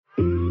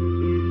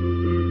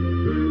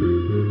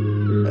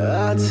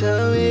Now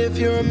tell me if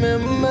you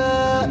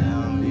remember.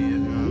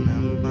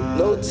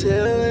 No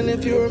telling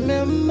if you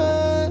remember.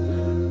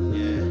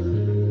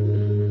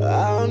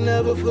 I'll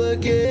never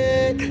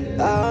forget.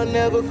 I'll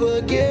never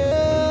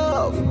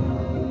forgive.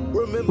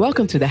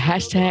 Welcome to the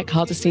hashtag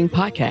Cause a Scene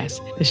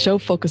podcast. The show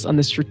focuses on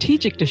the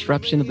strategic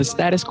disruption of the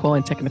status quo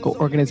in technical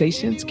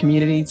organizations,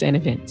 communities, and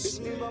events.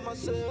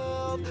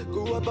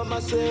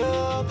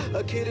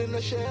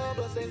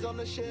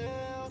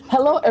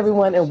 Hello,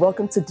 everyone, and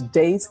welcome to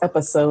today's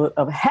episode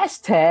of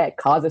hashtag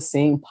Cause a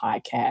Scene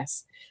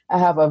podcast. I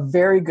have a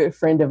very good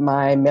friend of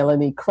mine,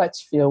 Melanie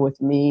Crutchfield, with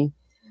me.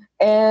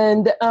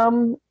 And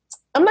I'm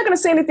not going to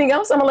say anything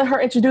else. I'm going to let her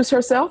introduce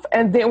herself,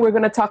 and then we're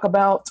going to talk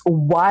about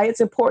why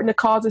it's important to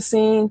cause a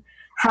scene,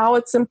 how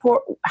it's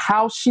important,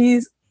 how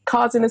she's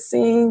causing a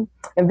scene,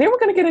 and then we're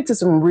going to get into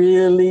some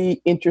really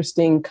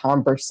interesting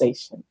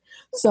conversation.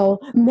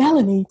 So,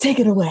 Melanie, take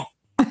it away.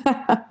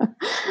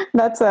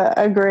 That's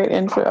a great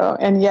intro.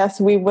 And yes,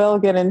 we will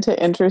get into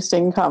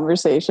interesting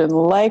conversation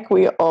like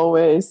we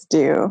always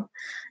do.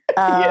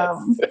 Yes.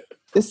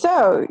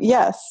 So,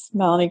 yes,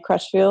 Melanie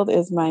Crutchfield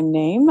is my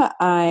name.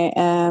 I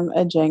am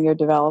a Django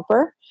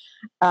developer.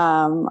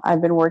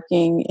 I've been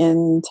working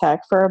in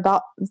tech for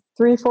about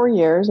 3-4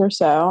 years or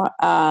so,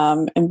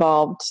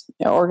 involved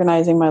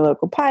organizing my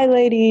local Pi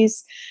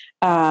Ladies.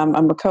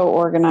 I'm a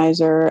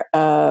co-organizer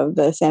of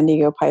the San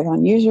Diego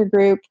Python user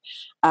group.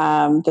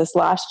 This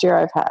last year,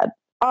 I've had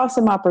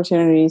awesome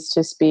opportunities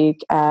to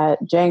speak at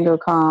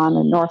DjangoCon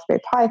and North Bay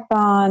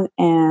Python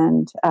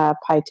and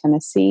Pi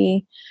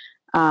Tennessee.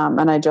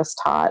 And I just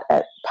taught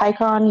at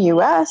PyCon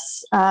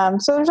US.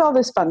 So there's all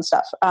this fun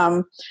stuff.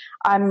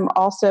 I'm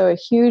also a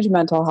huge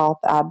mental health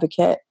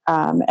advocate,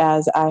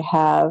 as I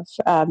have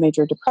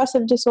major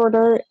depressive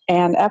disorder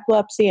and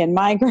epilepsy and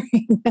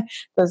migraine.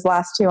 Those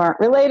last two aren't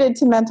related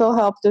to mental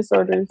health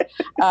disorders,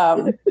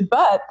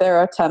 but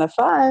they're a ton of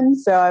fun.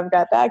 So I've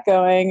got that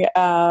going.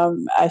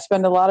 I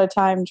spend a lot of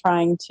time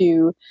trying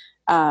to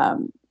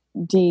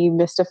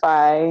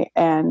demystify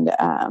and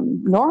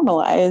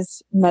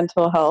normalize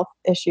mental health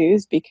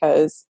issues,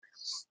 because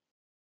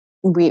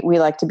we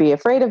like to be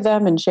afraid of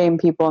them and shame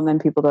people, and then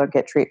people don't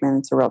get treatment.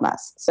 It's a real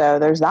mess. So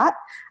there's that.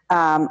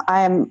 I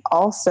am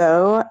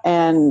also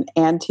an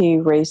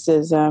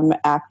anti-racism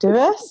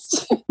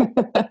activist.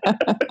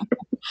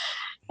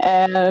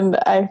 And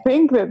I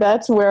think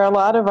that's where a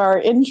lot of our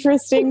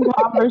interesting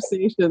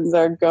conversations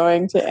are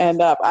going to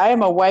end up. I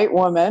am a white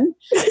woman.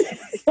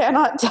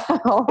 Cannot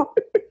tell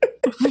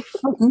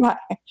from my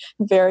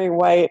very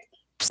white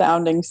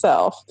sounding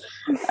self.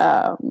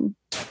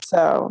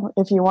 So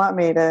if you want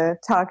me to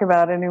talk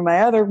about any of my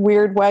other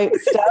weird white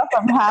stuff,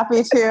 I'm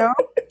happy to.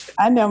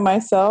 I know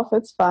myself.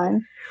 It's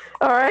fine.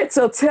 All right.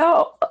 So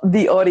tell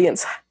the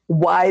audience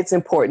why it's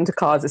important to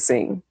cause a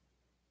scene.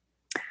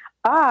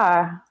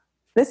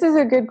 This is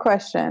a good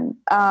question.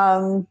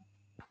 And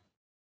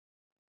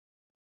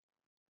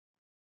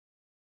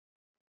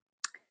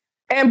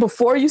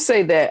before you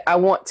say that, I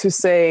want to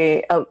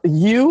say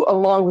you,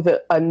 along with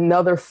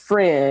another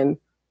friend,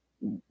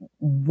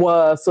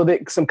 was, so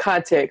that some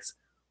context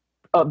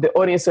of the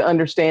audience to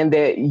understand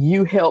that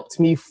you helped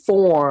me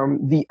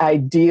form the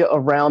idea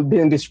around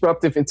being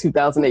disruptive in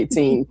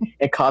 2018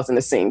 and causing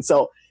a scene.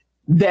 So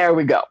there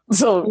we go.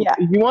 So yeah.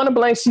 If you want to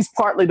blame, she's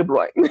partly to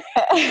blame.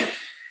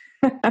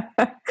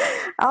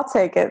 I'll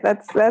take it.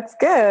 That's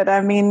good.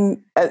 I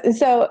mean,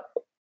 so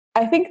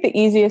I think the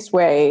easiest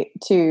way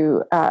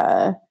to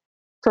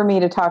for me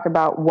to talk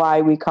about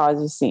why we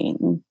cause a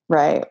scene,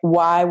 right?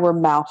 Why we're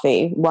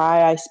mouthy,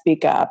 why I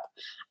speak up.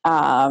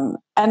 And,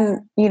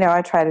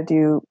 I try to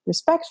do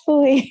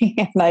respectfully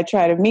and I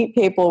try to meet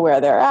people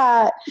where they're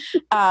at.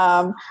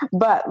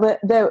 But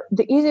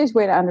the easiest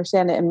way to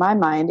understand it in my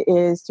mind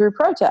is through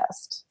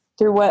protest,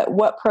 through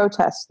what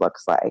protest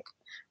looks like,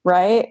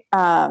 right?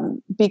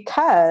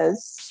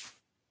 Because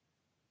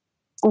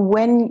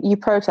when you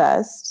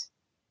protest,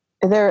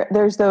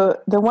 there's the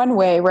one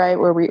way, right,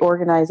 where we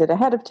organize it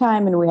ahead of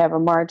time and we have a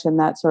march and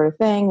that sort of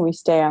thing. We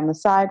stay on the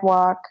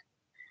sidewalk.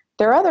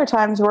 There are other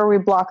times where we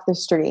block the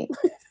street,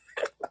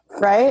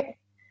 right?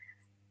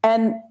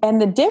 And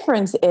the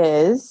difference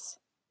is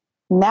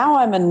now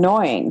I'm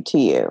annoying to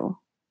you.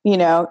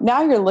 Now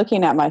you're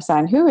looking at my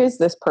sign. Who is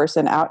this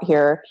person out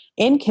here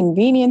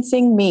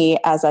inconveniencing me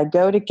as I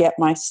go to get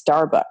my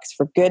Starbucks,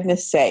 for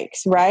goodness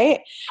sakes,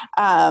 right?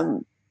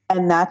 And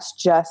that's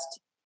just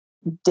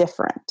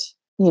different.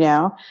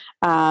 And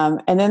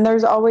then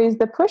there's always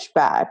the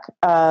pushback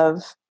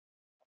of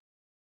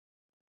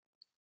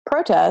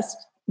protest,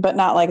 but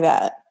not like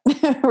that,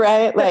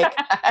 right? Like,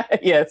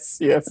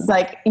 yes.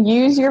 Like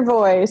use your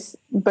voice,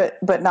 but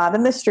not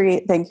in the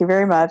street. Thank you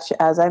very much.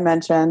 As I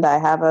mentioned, I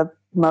have a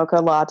mocha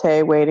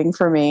latte waiting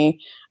for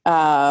me.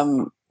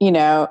 Protest,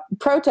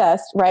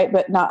 right?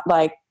 But not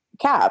like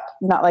cap,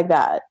 not like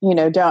that.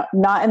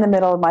 Not in the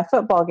middle of my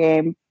football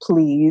game,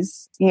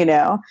 please.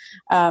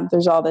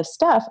 There's all this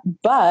stuff,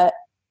 but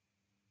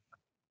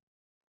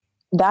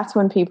that's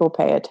when people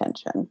pay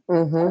attention.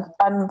 Mm-hmm.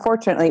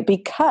 Unfortunately,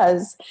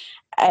 because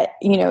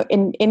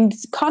in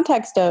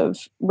context of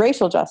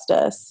racial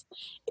justice,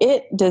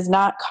 it does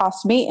not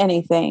cost me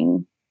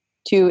anything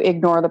to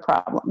ignore the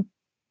problem.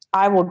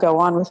 I will go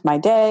on with my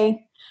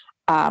day.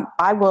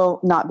 I will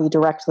not be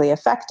directly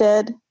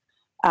affected.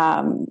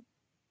 And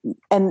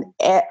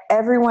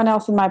everyone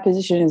else in my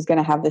position is going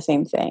to have the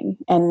same thing.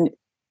 And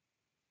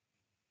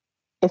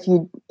if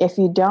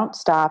you don't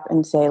stop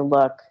and say,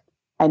 look,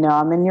 I know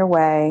I'm in your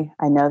way.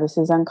 I know this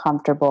is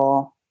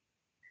uncomfortable,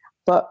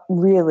 but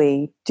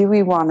really, do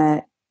we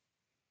want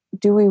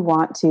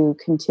to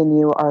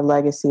continue our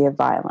legacy of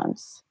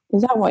violence?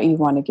 Is that what you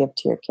want to give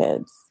to your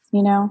kids?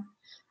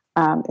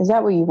 Is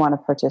that what you want to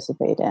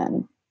participate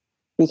in?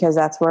 Because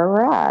that's where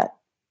we're at.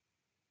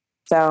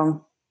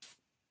 So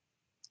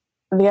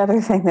the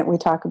other thing that we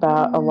talk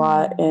about a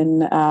lot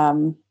in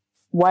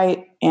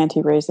white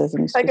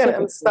anti-racism. I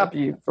gotta stop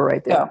you for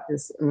right there.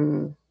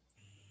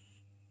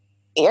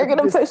 You're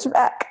gonna push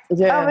back.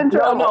 Yeah.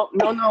 No.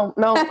 I'm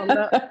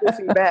not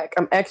pushing back.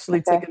 I'm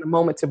actually taking a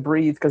moment to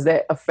breathe because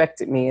that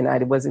affected me, and I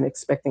wasn't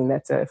expecting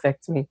that to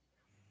affect me.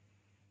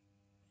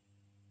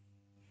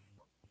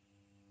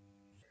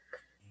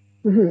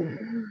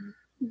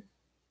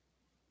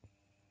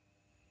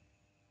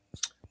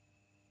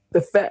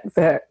 The fact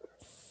that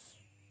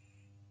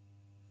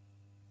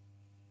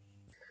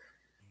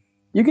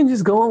you can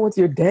just go on with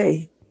your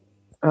day.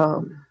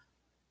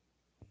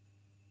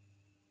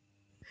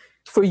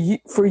 For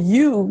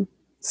you,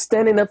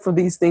 standing up for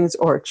these things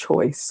are a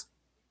choice.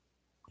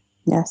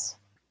 Yes.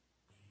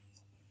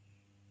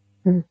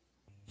 Go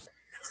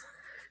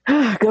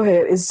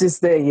ahead. It's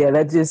just there. Yeah,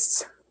 that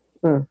just.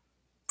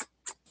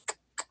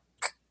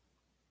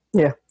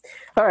 Yeah.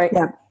 All right.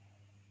 Yeah.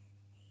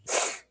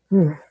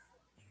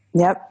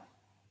 Yep.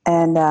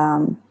 And I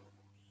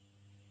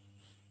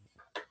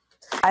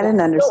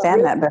didn't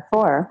understand that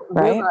before,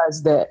 right?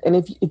 Realize that, and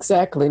if you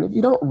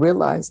don't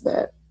realize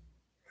that,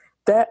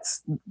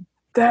 that's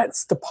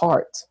the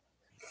part.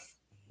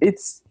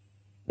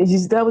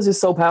 That was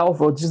just so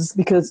powerful. Just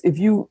because if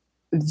you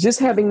just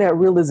having that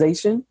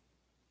realization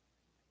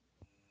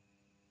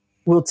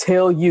will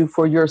tell you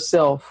for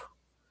yourself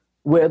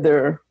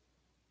whether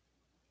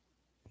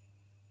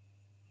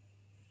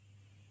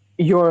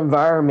your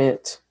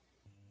environment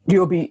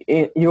you'll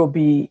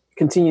be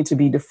continue to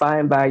be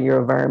defined by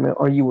your environment,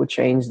 or you will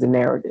change the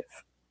narrative.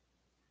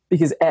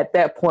 Because at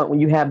that point,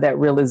 when you have that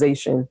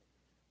realization,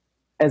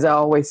 as I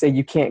always say,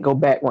 you can't go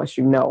back once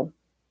you know.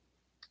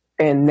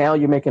 And now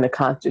you're making a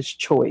conscious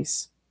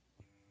choice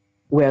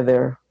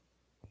whether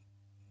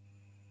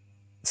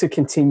to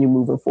continue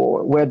moving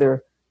forward,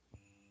 whether,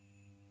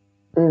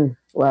 it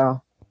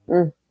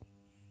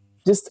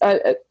just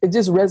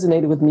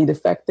resonated with me, the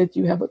fact that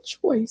you have a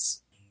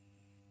choice.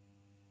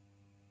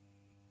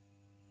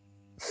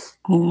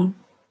 I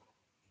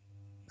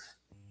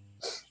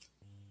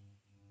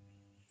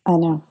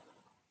know.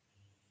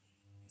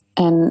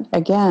 And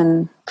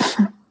again,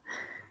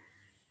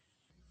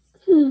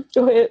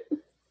 go ahead.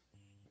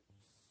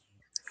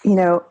 I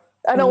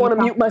don't want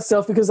to mute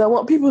myself because I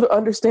want people to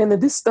understand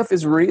that this stuff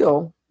is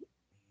real.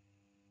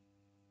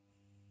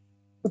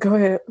 Go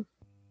ahead.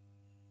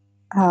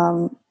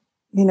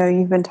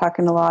 You've been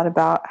talking a lot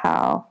about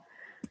how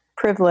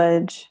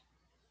privilege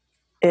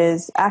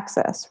is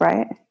access,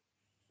 right?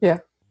 Yeah.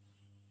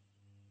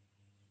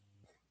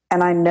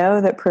 And I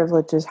know that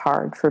privilege is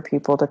hard for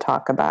people to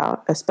talk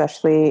about,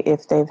 especially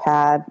if they've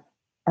had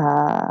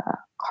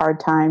hard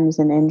times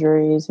and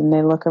injuries, and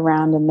they look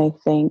around and they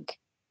think,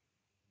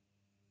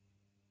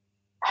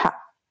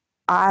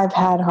 I've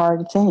had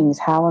hard things.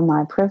 How am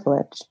I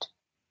privileged?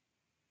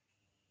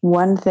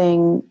 One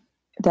thing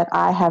that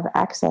I have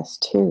access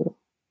to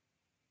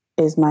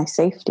is my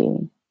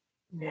safety.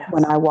 Yes.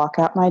 When I walk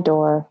out my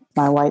door,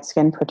 my white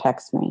skin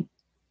protects me.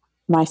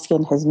 My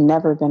skin has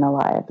never been a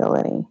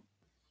liability.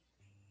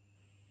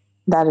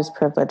 That is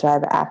privilege. I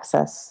have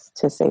access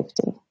to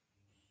safety.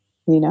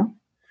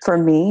 For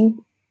me,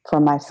 for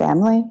my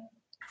family,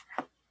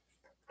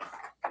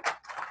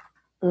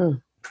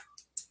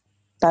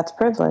 that's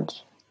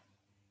privilege.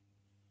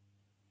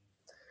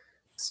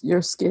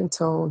 Your skin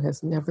tone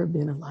has never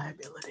been a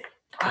liability.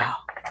 Wow.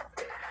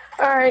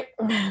 All right.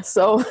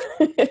 So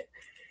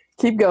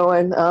keep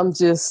going. I'm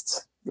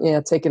just,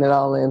 taking it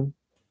all in.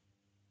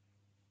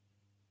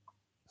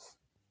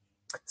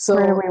 So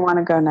where do we want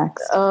to go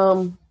next?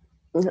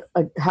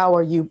 How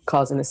are you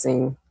causing a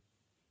scene?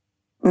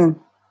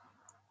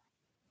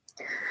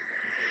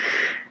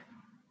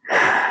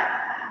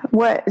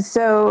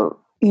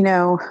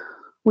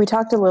 We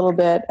talked a little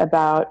bit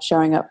about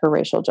showing up for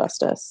racial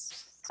justice.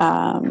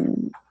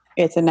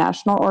 It's a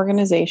national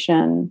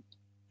organization.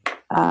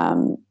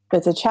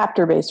 It's a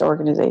chapter-based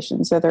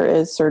organization. So there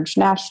is Surge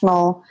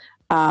National,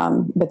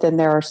 but then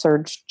there are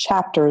Surge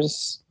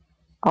chapters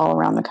all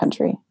around the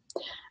country.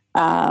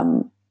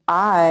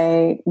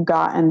 I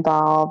got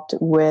involved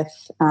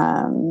with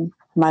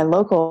my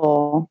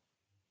local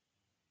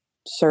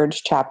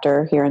Surge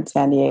chapter here in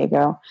San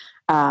Diego.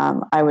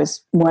 I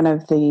was one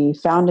of the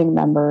founding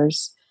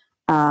members.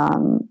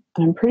 I'm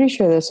pretty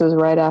sure this was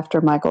right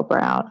after Michael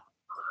Brown.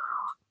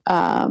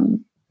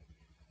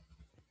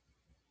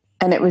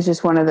 And it was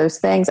just one of those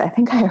things. I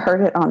think I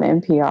heard it on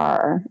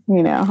NPR,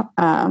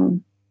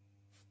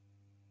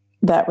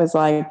 that was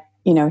like,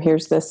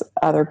 here's this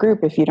other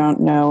group. If you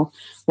don't know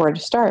where to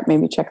start,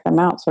 maybe check them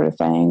out, sort of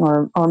thing.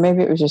 Or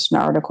maybe it was just an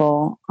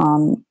article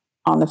on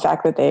the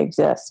fact that they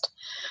exist.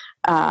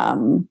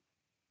 But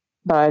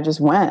I just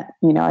went,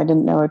 I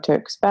didn't know what to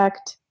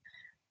expect.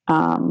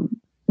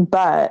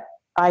 But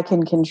I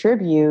can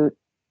contribute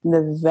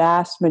the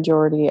vast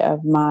majority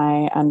of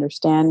my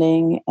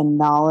understanding and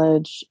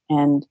knowledge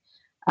and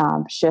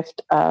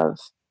shift of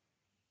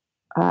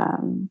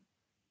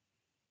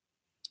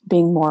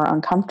being more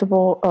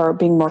uncomfortable, or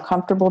being more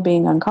comfortable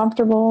being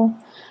uncomfortable,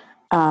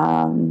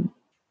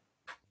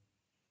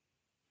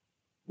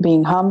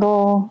 being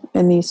humble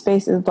in these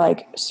spaces.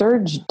 Like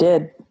Surge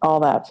did all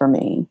that for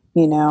me,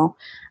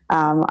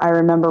 I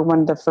remember one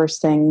of the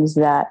first things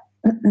that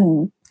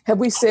have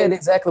we said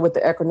exactly what the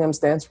acronym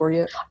stands for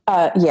yet?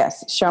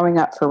 Yes, Showing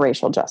Up for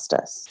Racial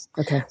Justice.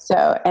 Okay.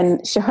 So,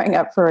 and Showing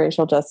Up for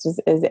Racial Justice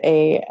is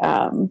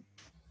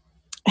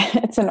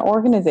it's an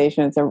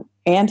organization. It's an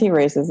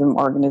anti-racism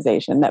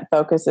organization that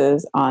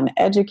focuses on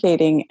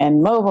educating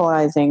and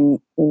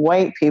mobilizing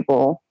white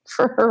people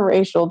for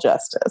racial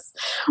justice,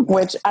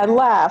 which I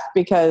laugh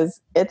because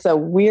it's a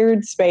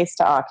weird space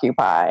to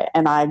occupy,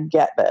 and I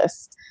get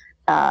this.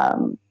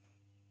 But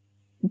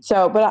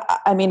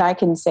I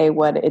can say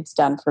what it's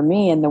done for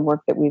me and the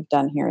work that we've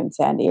done here in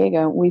San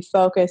Diego. We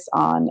focus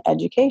on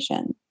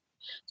education.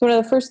 So one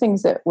of the first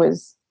things that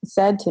was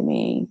said to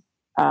me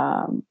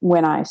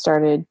when I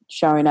started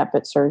showing up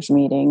at Surge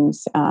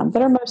meetings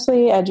that are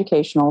mostly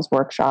educationals,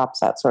 workshops,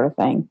 that sort of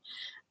thing,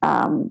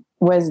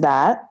 was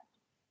that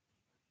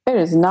it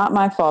is not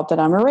my fault that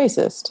I'm a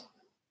racist.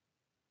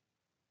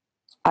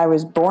 I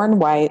was born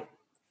white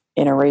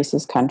in a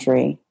racist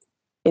country.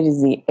 It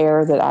is the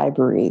air that I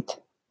breathe.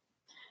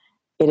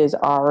 It is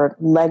our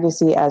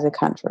legacy as a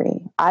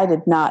country.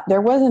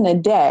 There wasn't a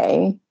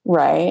day,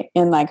 right,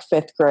 in like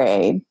 5th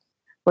grade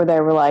where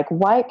they were like,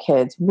 white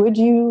kids, would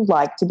you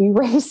like to be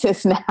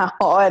racist now?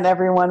 And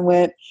everyone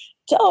went,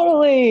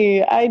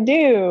 totally, I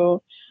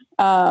do.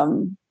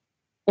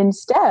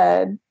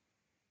 Instead,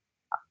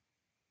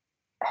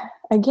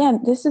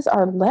 again, this is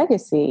our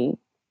legacy.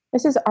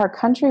 Our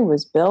country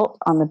was built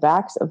on the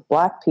backs of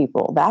Black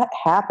people. That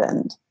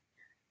happened.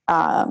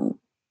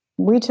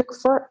 We took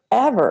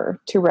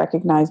forever to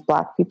recognize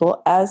Black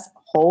people as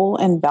whole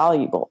and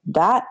valuable.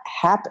 That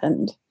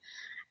happened.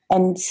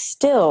 And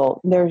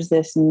still, there's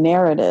this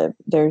narrative.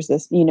 There's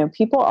this,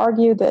 people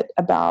argue that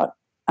about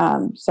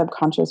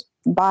subconscious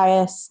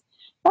bias.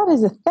 That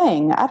is a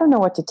thing. I don't know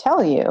what to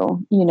tell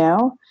you,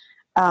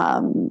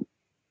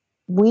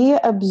 we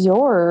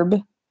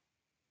absorb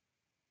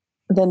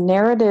the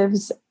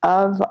narratives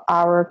of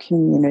our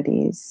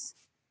communities.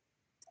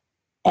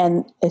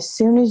 And as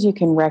soon as you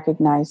can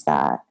recognize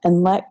that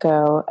and let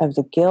go of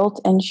the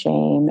guilt and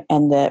shame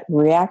and the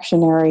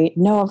reactionary,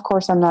 no, of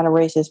course I'm not a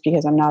racist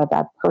because I'm not a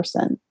bad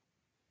person.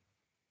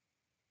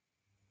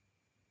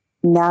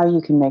 Now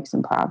you can make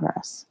some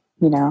progress,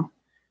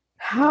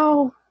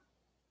 How?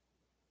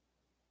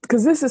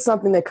 Because this is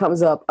something that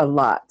comes up a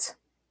lot.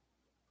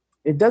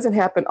 It doesn't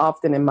happen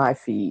often in my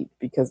feed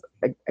because,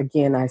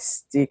 again,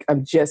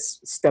 I'm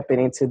just stepping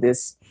into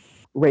this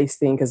race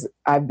thing because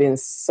I've been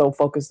so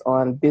focused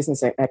on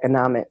business and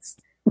economics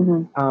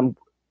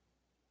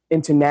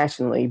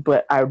internationally.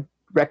 But I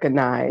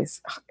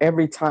recognize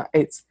every time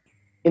it's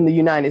in the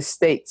United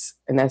States,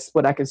 and that's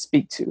what I can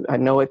speak to. I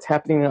know it's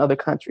happening in other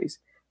countries,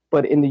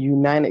 but in the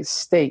United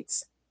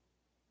States,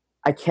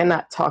 I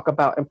cannot talk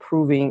about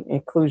improving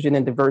inclusion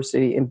and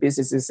diversity in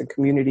businesses and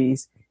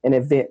communities and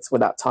events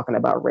without talking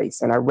about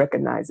race. And I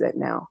recognize that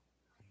now.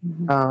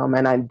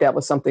 And that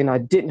was something I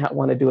did not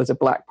want to do as a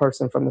Black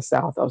person from the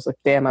South. I was like,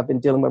 damn, I've been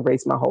dealing with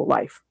race my whole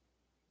life.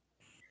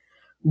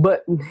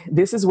 But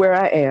this is where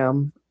I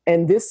am.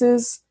 And this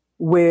is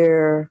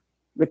where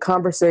the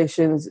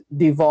conversations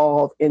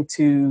devolve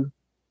into,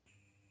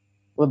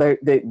 well,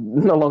 they're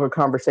no longer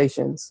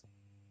conversations.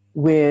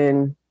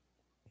 When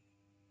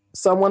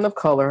someone of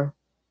color,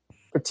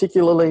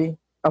 particularly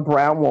a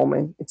brown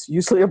woman, it's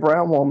usually a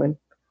brown woman,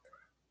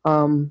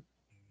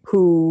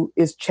 who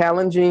is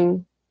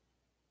challenging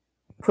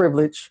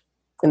privilege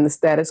in the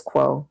status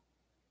quo,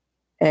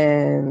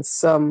 and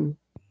some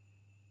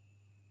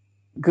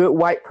good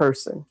white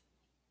person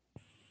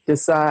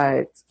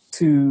decides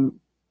to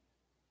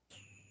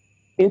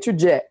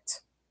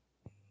interject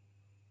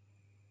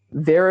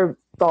their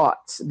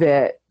thoughts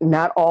that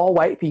not all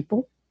white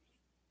people,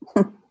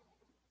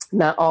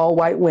 not all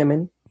white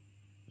women,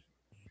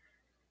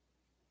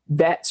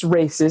 that's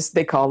racist.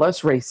 They call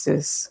us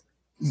racist.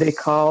 They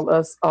call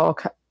us all.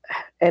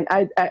 And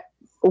I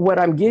what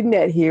I'm getting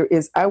at here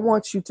is I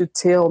want you to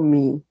tell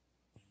me,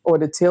 or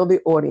to tell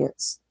the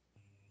audience,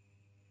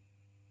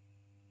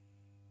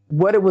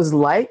 what it was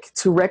like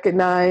to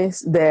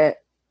recognize that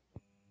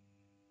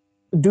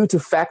due to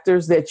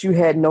factors that you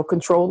had no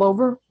control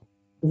over,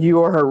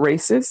 you are a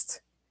racist,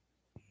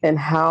 and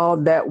how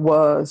that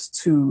was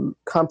to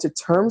come to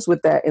terms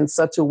with that in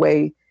such a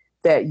way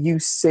that you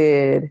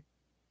said,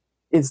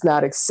 is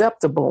not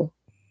acceptable.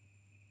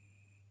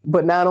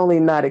 But not only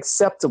not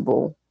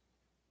acceptable,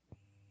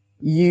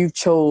 you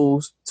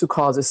chose to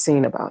cause a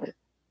scene about it.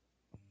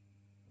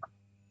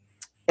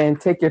 And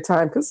take your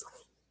time, because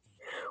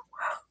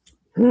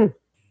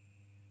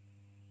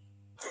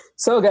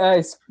So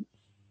guys,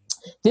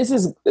 this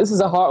is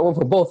a hard one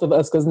for both of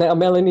us, because now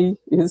Melanie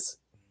is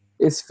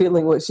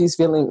feeling what she's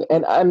feeling,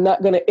 and I'm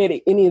not going to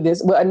edit any of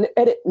this. Well, I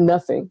edit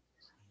nothing,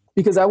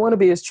 because I want to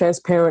be as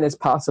transparent as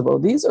possible.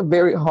 These are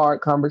very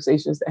hard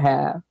conversations to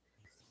have,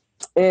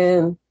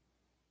 and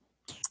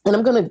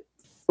I'm going to,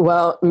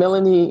 while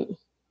Melanie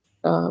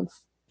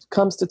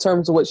comes to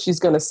terms with what she's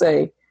going to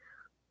say,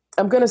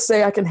 I'm going to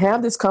say I can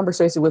have this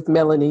conversation with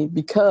Melanie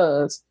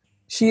because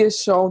she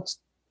has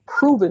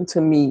proven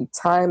to me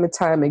time and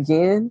time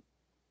again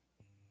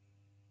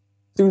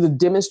through the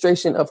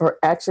demonstration of her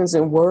actions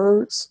and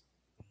words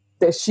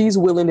that she's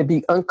willing to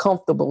be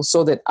uncomfortable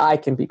so that I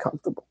can be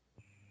comfortable.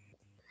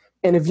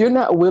 And if you're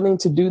not willing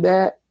to do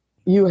that,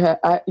 you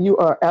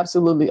are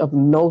absolutely of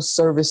no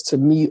service to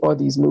me or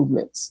these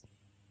movements.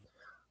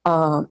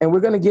 And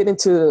we're going to get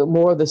into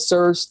more of the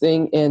surge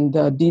thing in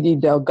the Didi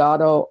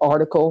Delgado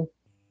article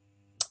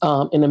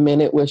in a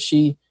minute, where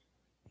she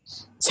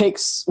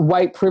takes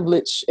white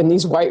privilege and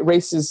these white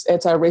racist,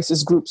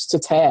 anti-racist groups to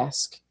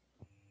task.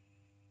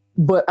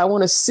 But I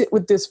want to sit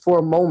with this for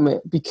a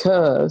moment,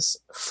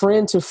 because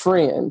friend to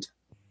friend,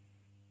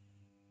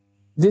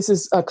 this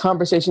is a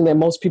conversation that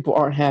most people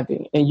aren't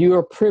having. And you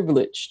are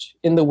privileged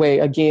in the way,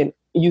 again,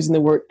 using the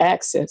word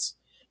access.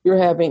 You're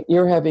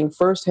having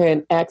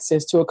firsthand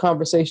access to a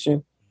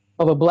conversation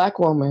of a Black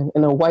woman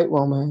and a white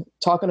woman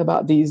talking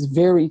about these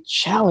very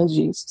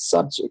challenging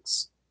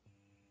subjects,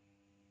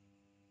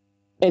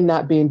 and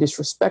not being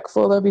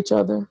disrespectful of each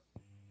other,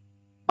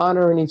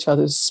 honoring each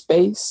other's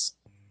space,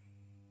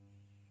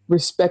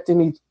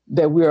 respecting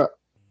that we are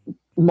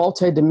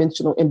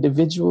multidimensional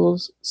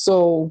individuals.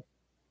 So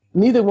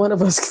neither one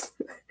of us,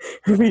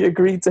 we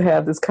agreed to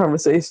have this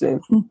conversation,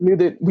 knew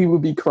that we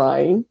would be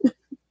crying.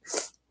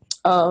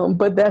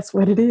 But that's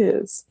what it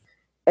is.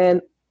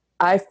 And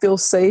I feel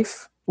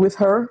safe with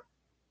her.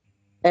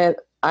 And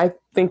I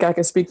think I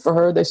can speak for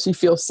her that she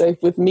feels safe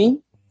with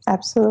me.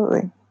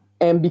 Absolutely.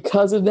 And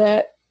because of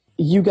that,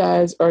 you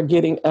guys are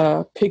getting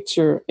a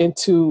picture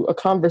into a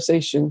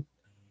conversation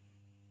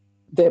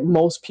that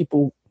most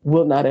people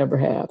will not ever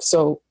have.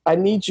 So I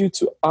need you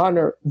to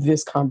honor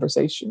this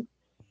conversation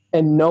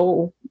and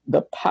know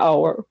the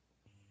power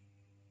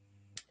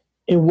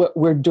in what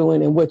we're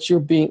doing and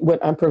what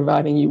I'm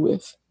providing you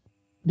with.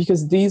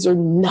 Because these are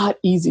not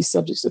easy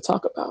subjects to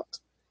talk about.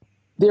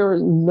 There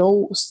is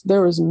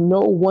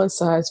no one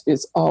size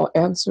fits all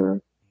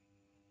answer.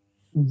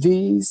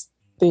 These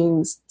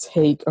things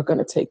are going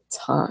to take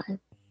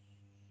time.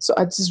 So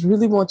I just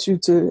really want you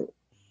to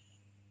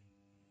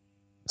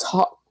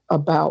talk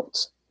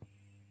about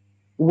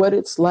what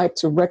it's like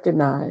to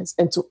recognize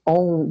and to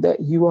own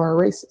that you are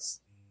a racist.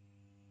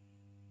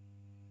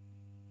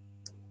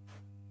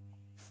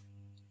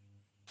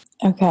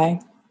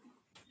 Okay.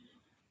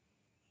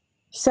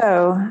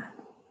 So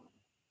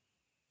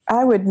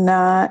I would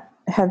not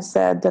have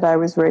said that I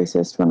was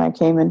racist when I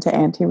came into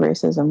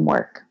anti-racism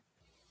work.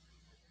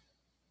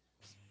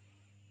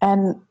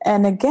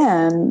 And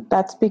again,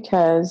 that's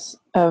because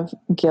of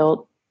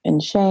guilt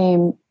and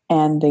shame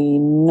and the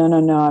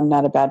no, I'm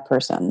not a bad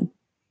person,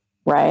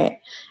 right?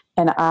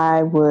 And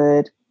I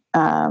would,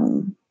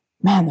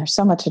 there's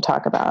so much to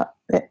talk about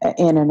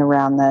in and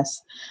around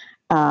this.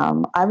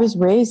 I was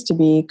raised to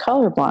be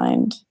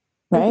colorblind,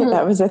 right? Mm-hmm.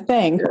 That was a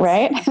thing, yes.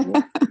 Right?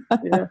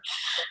 Yeah.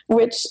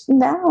 Which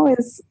now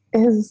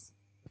is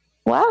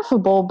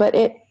laughable, but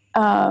it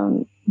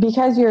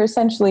because you're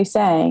essentially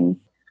saying,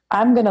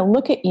 I'm going to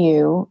look at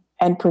you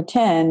and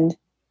pretend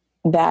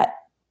that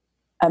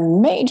a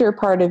major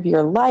part of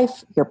your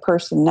life, your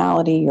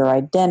personality, your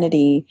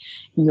identity,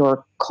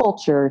 your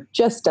culture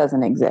just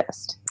doesn't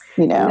exist.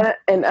 You know?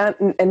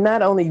 And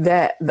not only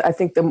that, I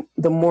think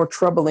the more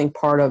troubling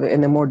part of it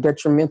and the more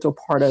detrimental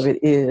part of it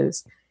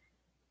is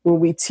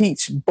when we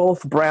teach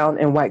both brown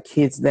and white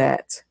kids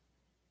that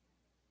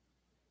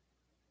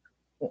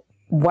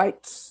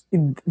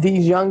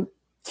these young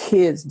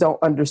kids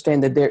don't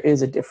understand that there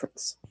is a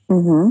difference.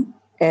 Mm-hmm.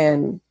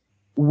 And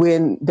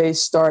when they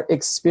start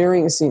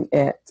experiencing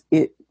it,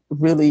 it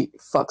really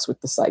fucks with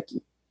the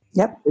psyche.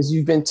 Yep. Because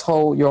you've been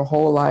told your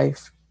whole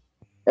life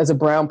as a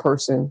brown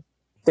person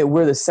that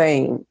we're the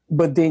same,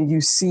 but then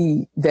you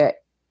see that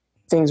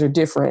things are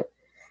different.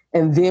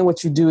 And then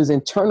what you do is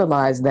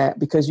internalize that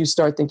because you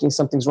start thinking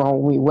something's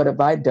wrong with me. What have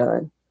I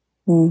done?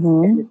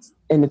 Mm-hmm.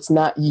 And it's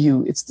not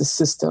you, it's the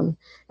system.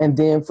 And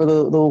then for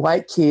the little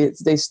white kids,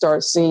 they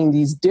start seeing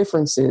these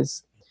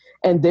differences.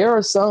 And there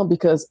are some,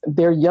 because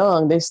they're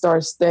young, they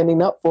start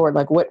standing up for it,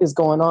 like what is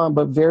going on?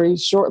 But very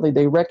shortly,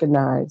 they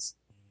recognize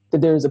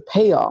that there's a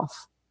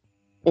payoff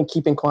in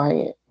keeping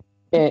quiet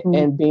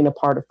and being a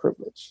part of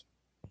privilege.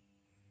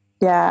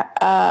 Yeah.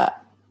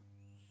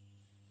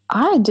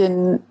 I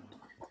didn't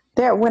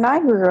When I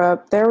grew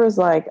up, there was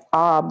like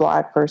a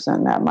black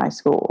person at my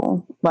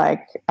school.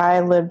 Like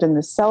I lived in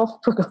the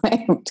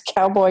self-proclaimed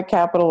cowboy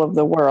capital of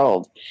the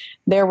world.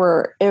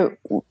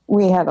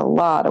 We had a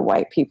lot of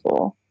white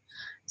people.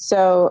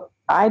 So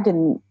I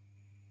didn't,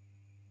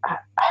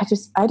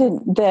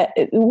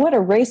 what a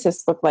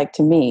racist looked like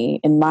to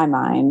me in my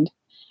mind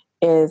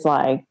is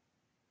like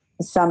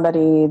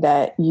somebody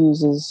that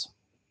uses,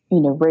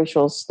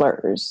 racial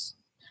slurs.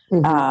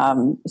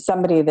 Mm-hmm.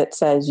 Somebody that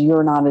says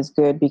you're not as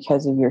good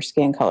because of your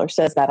skin color,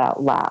 says that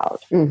out loud,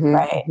 mm-hmm,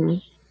 right?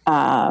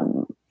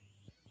 Mm-hmm.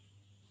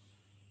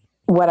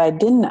 What I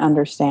didn't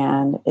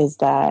understand is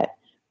that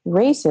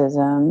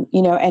racism,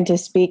 and to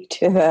speak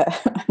to the,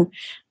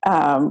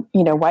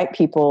 white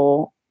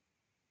people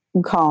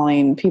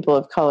calling people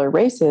of color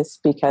racist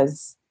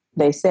because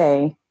they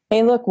say,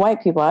 hey, look,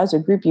 white people, as a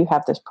group, you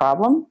have this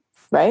problem,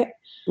 right?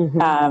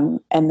 Mm-hmm.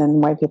 And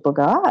then white people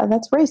go,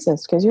 that's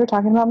racist because you're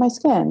talking about my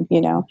skin.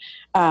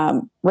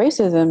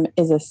 Racism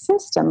is a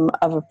system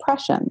of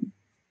oppression.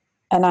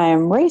 And I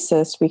am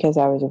racist because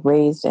I was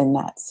raised in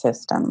that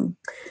system.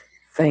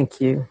 Thank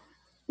you.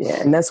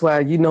 Yeah. And that's why,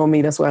 you know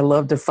me, that's why I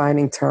love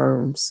defining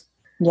terms.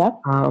 Yep.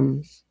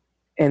 And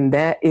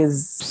that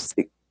is,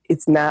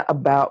 it's not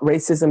about,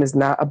 racism is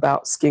not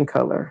about skin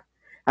color.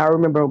 I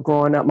remember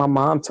growing up, my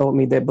mom told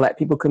me that Black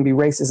people can be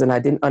racist, and I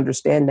didn't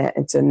understand that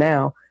until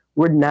now.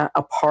 We don't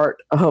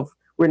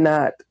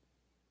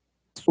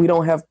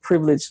have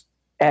privileged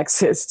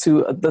access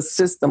to the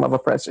system of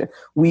oppression.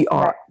 We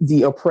are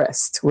the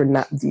oppressed. We're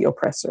not the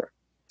oppressor.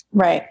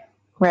 Right.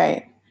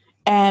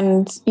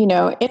 And,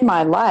 in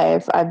my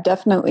life, I've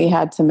definitely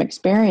had some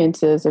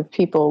experiences of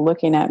people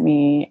looking at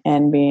me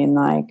and being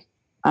like,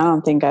 I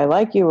don't think I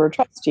like you or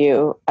trust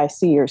you. I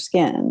see your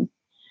skin.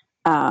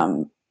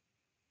 I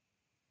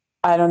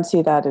don't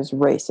see that as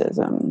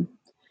racism.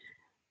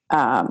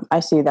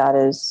 I see that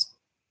as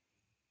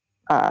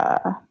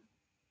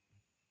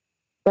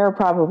there are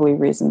probably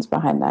reasons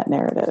behind that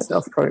narrative.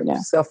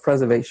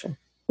 Self-preservation.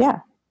 Yeah,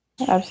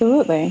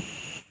 absolutely.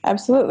 And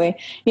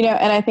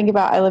I think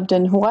about, I lived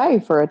in Hawaii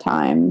for a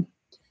time.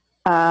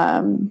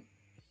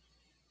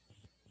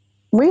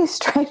 We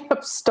straight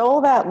up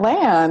stole that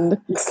land,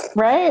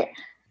 right?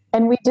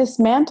 And we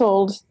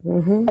dismantled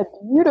a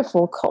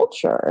beautiful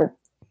culture.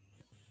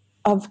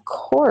 Of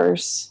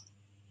course,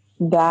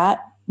 that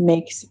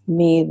makes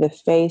me the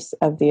face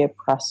of the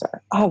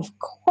oppressor. Of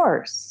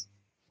course,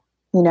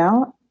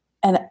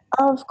 and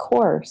of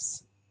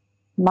course,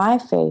 my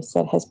face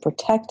that has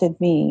protected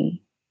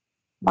me,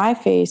 my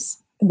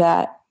face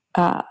that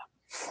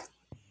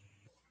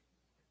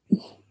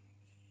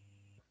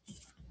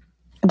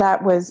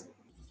that was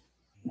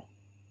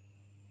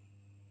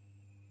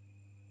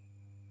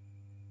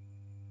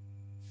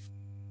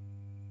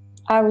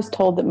I was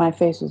told that my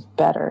face was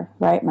better,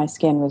 right? My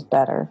skin was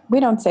better. We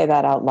don't say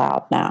that out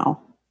loud now,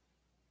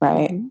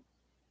 right?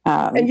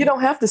 And you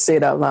don't have to say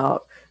it out loud.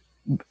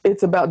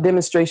 It's about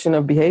demonstration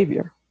of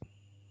behavior.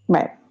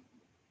 Right.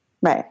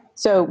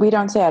 So we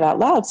don't say it out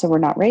loud, so we're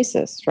not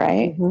racist,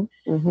 right?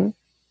 Mm-hmm. Mm-hmm.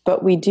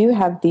 But we do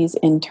have these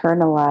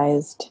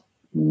internalized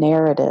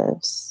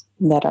narratives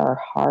that are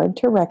hard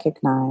to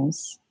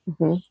recognize.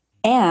 Mm-hmm.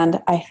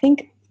 And I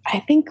think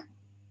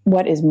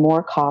what is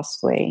more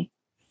costly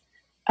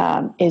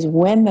is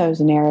when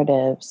those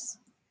narratives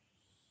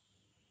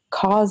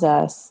cause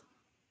us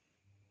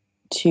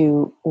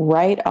to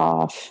write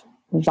off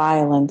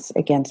violence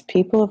against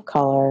people of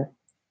color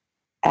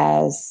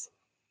as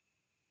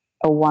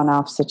a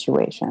one-off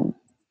situation,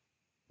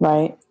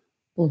 right?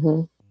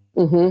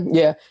 Mm-hmm. Mm-hmm.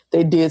 Yeah,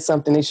 they did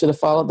something. They should have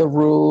followed the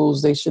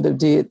rules. They should have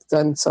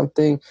done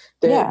something.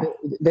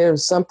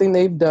 There's something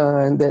they've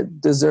done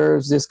that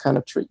deserves this kind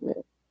of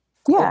treatment.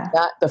 Yeah. It's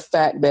not the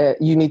fact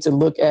that you need to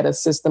look at a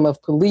system of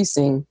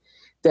policing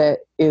that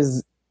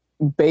is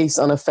based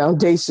on a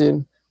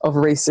foundation of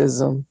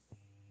racism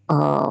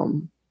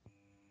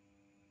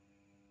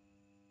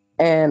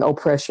and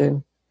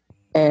oppression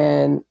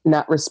and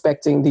not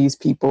respecting these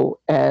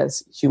people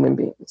as human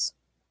beings.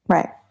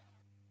 Right.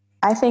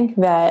 I think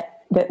that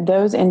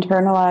those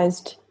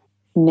internalized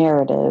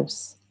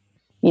narratives,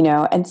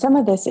 and some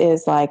of this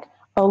is like,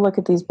 oh, look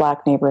at these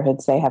Black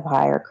neighborhoods, they have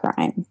higher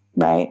crime,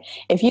 right?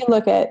 If you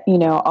look at,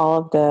 all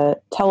of the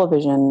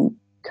television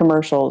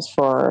commercials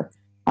for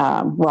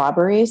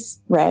robberies,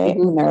 right?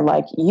 Mm-hmm. And they're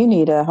like, you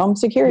need a home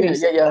security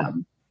system. Yeah.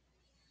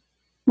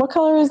 What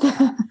color is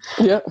that?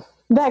 Yep.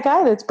 That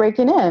guy that's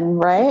breaking in,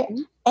 right?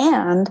 Mm-hmm.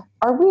 And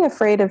are we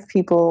afraid of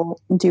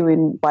people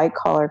doing white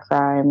collar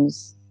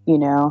crimes,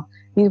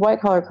 these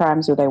white collar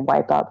crimes where they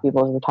wipe out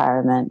people's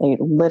retirement, they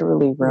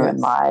literally ruin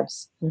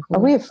lives. Mm-hmm. Are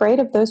we afraid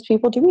of those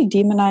people? Do we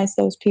demonize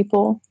those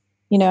people?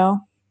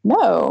 No.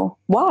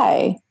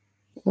 Why?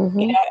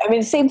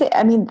 Mm-hmm. Same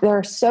thing. There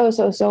are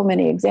so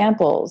many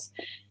examples.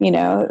 You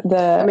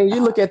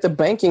look at the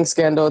banking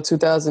scandal of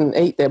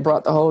 2008 that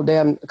brought the whole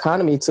damn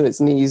economy to its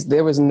knees.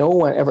 There was no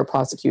one ever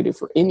prosecuted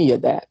for any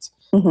of that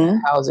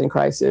housing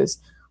crisis.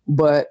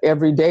 But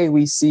every day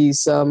we see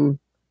some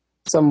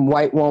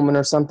white woman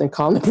or something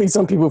calling the police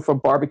on people for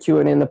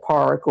barbecuing in the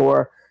park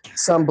or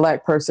some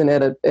black person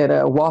at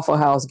a Waffle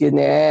House getting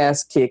their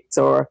ass kicked,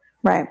 or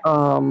right.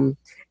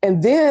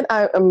 And then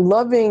I'm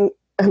loving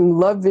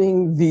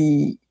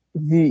the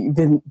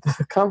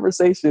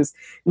conversations.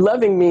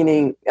 Loving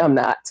meaning I'm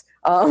not.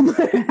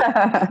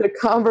 The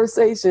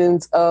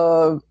conversations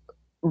of,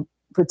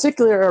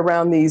 particularly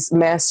around these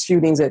mass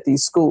shootings at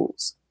these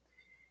schools.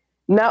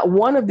 Not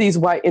one of these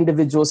white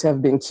individuals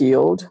have been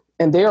killed,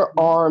 and they are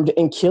armed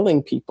and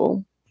killing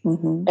people.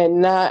 Mm-hmm.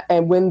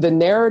 And when the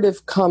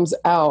narrative comes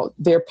out,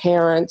 their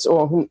parents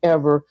or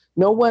whomever,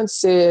 no one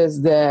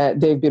says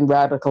that they've been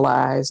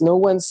radicalized. No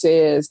one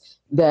says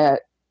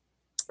that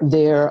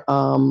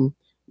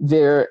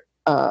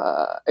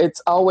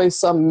it's always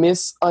some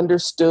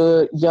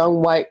misunderstood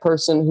young white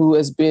person who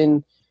has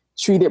been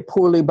treated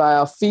poorly by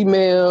a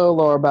female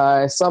or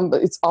by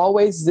somebody. It's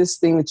always this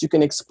thing that you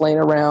can explain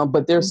around,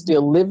 but they're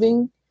still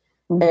living.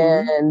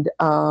 Mm-hmm.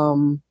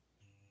 And,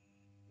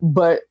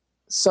 but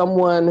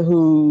someone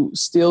who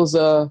steals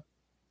oh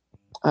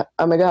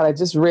my God, I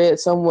just read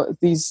some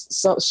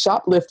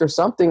shoplift or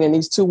something, and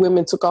these two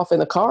women took off in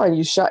the car, and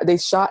they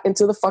shot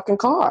into the fucking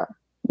car.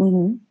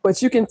 Mm-hmm.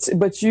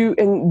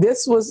 And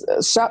this was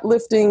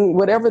shoplifting,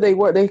 whatever they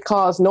were, they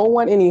caused no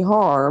one any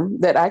harm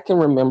that I can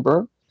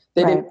remember.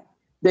 It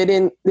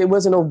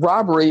wasn't a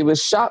robbery, it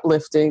was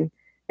shoplifting.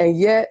 And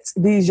yet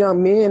these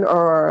young men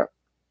are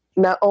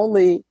not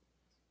only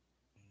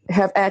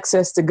have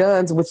access to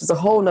guns, which is a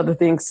whole nother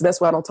thing. So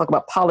that's why I don't talk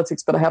about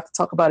politics, but I have to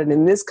talk about it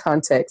in this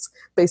context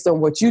based on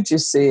what you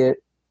just said,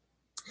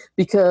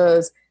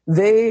 because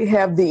they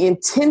have the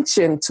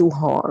intention to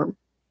harm.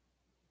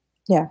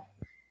 Yeah.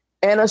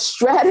 And a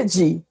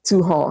strategy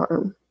to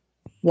harm.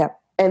 Yep.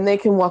 And they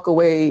can walk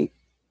away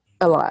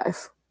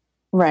alive.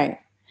 Right.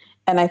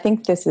 And I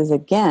think this is,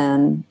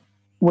 again,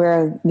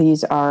 where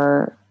these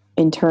are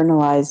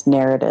internalized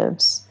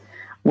narratives,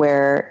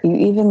 where you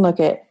even look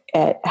at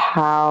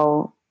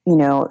how,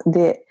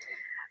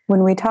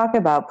 when we talk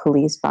about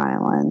police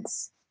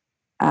violence,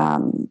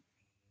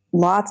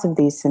 lots of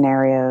these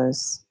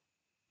scenarios,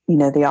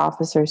 the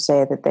officers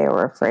say that they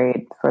were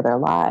afraid for their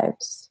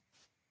lives.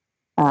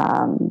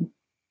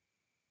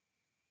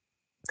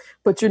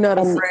 But you're not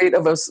afraid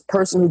of a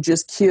person who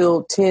just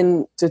killed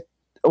 10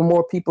 or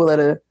more people at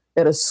a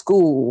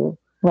school.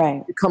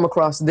 Right. You come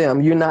across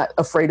them. You're not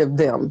afraid of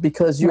them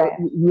because you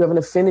have an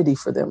affinity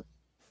for them.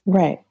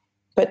 Right.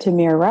 But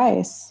Tamir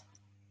Rice,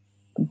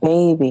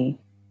 baby.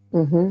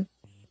 Mm-hmm.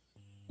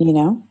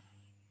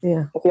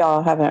 Yeah. If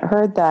y'all haven't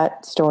heard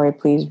that story,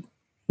 please,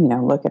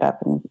 look it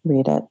up and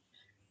read it.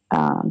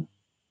 But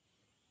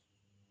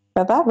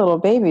that little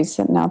baby's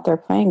sitting out there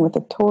playing with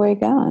a toy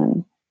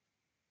gun.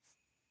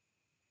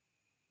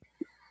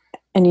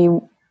 And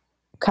you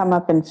come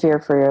up in fear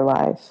for your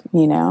life,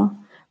 it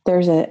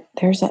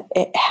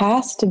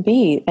has to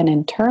be an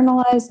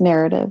internalized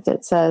narrative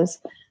that says,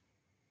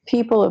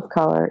 people of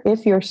color,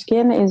 if your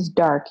skin is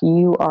dark,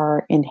 you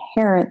are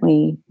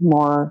inherently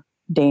more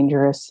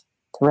dangerous,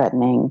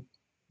 threatening,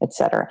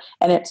 etc.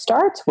 And it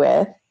starts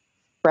with,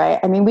 right?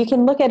 I mean, we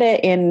can look at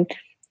it in,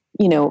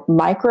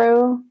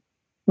 micro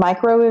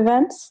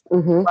events,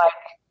 mm-hmm.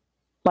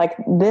 like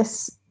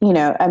this,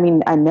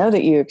 I know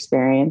that you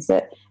experience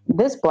it.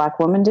 This Black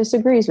woman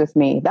disagrees with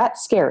me.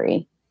 That's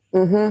scary.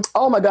 Mm-hmm.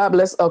 Oh my God,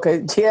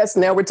 okay. Yes.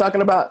 Now we're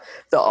talking about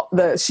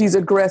she's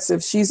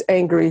aggressive. She's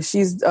angry.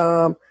 She's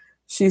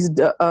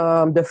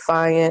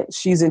defiant.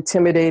 She's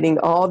intimidating.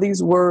 All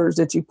these words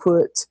that you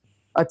put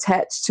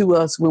attached to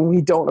us when we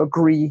don't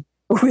agree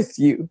with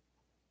you.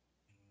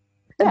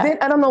 Yeah. And then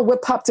I don't know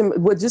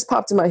what just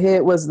popped in my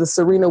head was the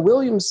Serena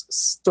Williams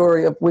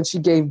story of when she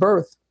gave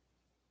birth.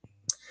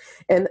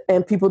 And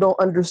people don't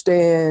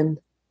understand.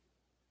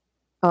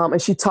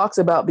 And she talks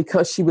about,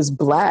 because she was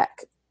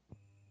Black,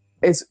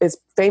 as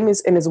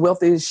famous and as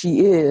wealthy as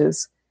she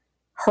is,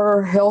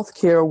 her health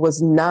care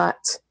was not,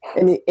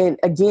 and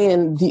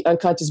again, the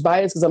unconscious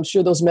bias, because I'm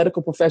sure those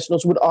medical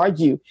professionals would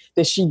argue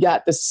that she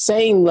got the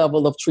same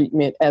level of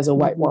treatment as a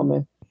white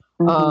woman.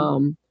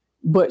 Mm-hmm.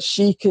 But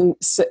she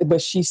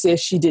says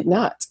she did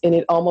not, and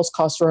it almost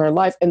cost her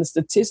life. And the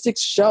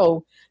statistics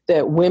show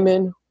that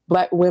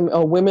Black women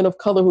or women of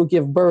color who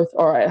give birth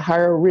are at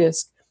higher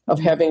risk of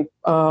having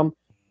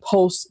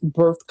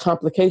post-birth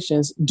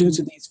complications due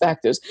to these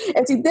factors.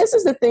 And see, this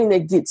is the thing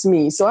that gets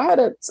me. So I had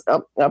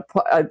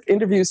I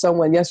interviewed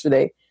someone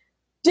yesterday,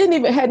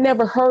 had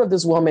never heard of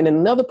this woman in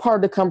another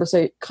part of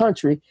the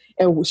country,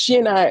 and she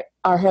and I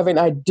are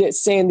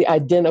saying the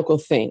identical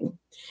thing.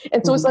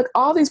 And so It's like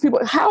all these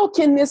people, how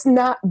can this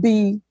not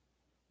be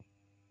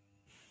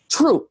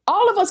true?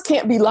 All of us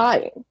can't be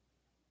lying.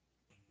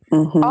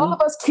 Mm-hmm. All of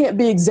us can't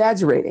be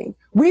exaggerating.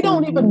 We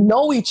don't even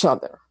know each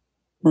other.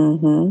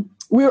 Mm-hmm.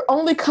 We're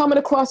only coming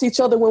across each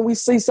other when we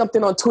see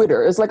something on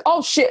Twitter. It's like,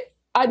 oh shit,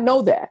 I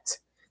know that.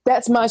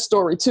 That's my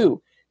story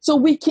too. So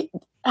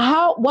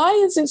why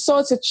is it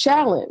such a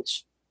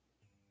challenge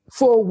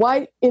for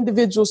white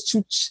individuals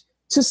to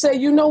say,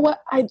 you know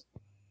what,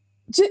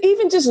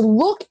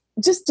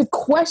 just to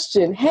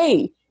question,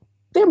 hey,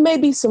 there may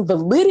be some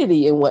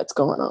validity in what's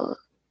going on.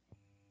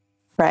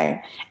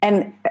 Right.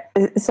 And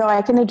so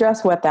I can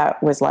address what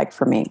that was like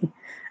for me.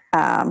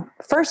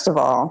 First of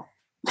all,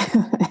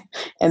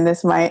 and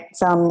this might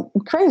sound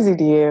crazy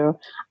to you,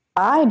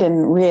 I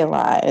didn't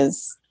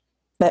realize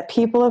that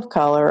people of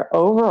color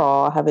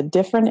overall have a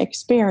different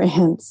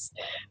experience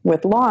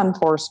with law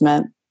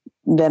enforcement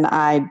than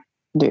I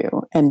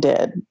do and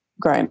did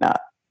growing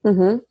up.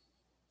 Mm-hmm.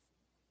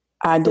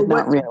 I did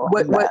not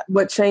realize that.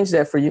 What changed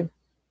that for you?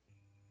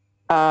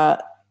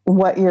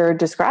 What you're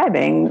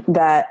describing,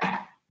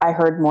 that I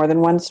heard more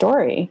than one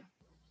story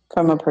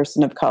from a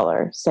person of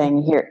color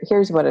saying,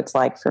 here's what it's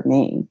like for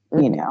me.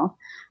 Mm-hmm. You know,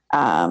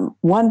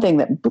 one thing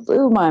that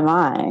blew my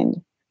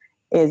mind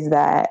is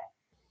that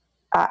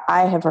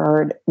I have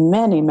heard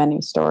many,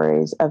 many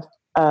stories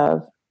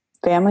of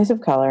families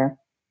of color.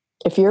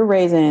 If you're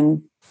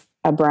raising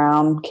a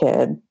brown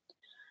kid,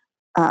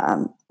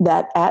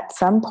 that at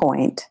some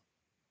point,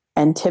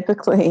 and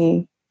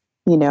typically,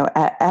 you know,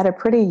 at a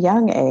pretty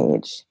young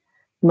age,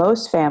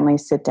 most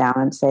families sit down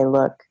and say,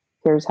 look,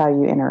 here's how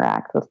you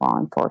interact with law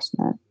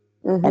enforcement.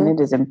 Mm-hmm. And it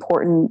is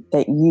important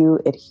that you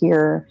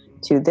adhere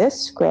to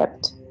this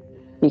script,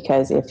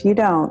 because if you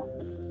don't,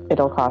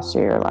 it'll cost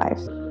you your life.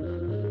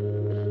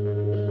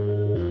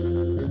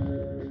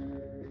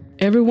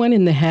 Everyone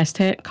in the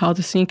hashtag Cause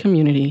the Scene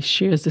community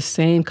shares the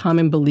same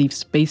common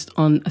beliefs based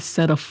on a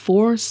set of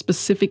 4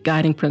 specific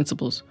guiding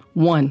principles.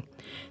 1,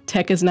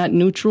 tech is not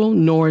neutral,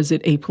 nor is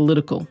it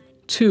apolitical.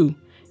 2,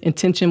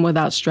 intention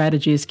without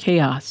strategy is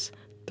chaos.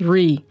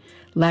 3,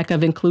 lack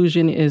of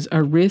inclusion is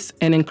a risk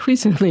and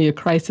increasingly a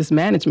crisis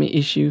management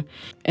issue.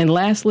 And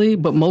lastly,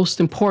 but most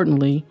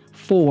importantly,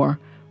 4,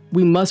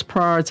 we must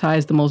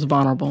prioritize the most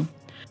vulnerable.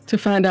 To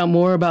find out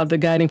more about the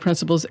guiding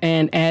principles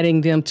and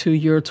adding them to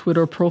your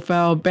Twitter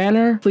profile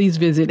banner, please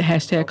visit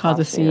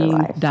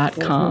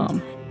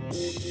 #CauseTheScene.com.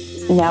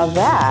 Now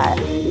that,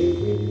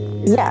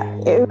 yeah,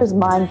 it was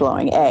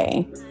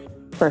mind-blowing,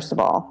 first of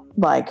all.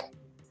 Like,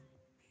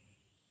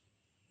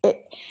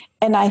 it,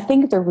 and I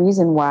think the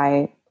reason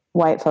why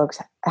white folks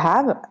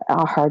have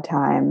a hard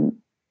time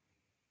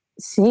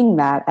seeing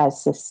that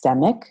as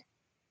systemic,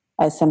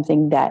 as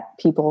something that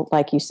people,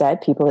 like you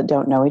said, people that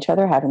don't know each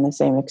other having the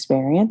same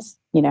experience,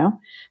 you know,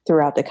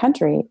 throughout the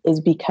country, is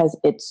because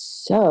it's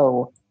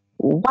so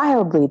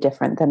wildly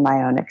different than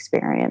my own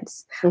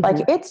experience. Mm-hmm.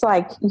 Like, it's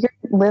like you're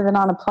living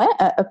on a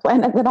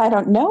planet that I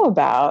don't know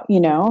about,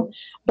 you know,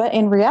 but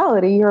in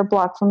reality, you're a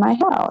block from my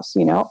house,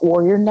 you know,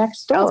 or you're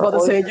next door. I was about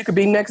to say, you could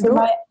be next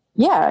door.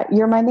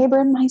 You're my neighbor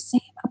in my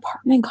same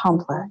apartment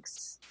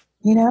complex,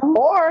 you know?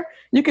 Or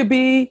you could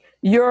be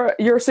your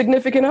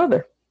significant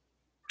other.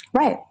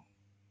 Right.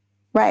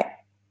 Right.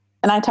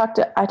 And I talked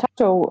to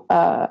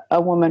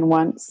a woman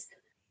once,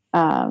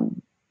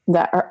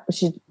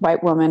 she's a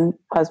white woman,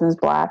 husband's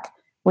black.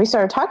 We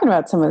started talking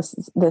about some of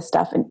this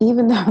stuff. And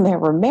even though they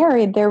were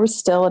married, there was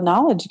still a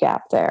knowledge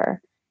gap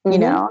there, you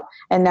mm-hmm. know?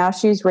 And now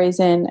she's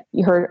raising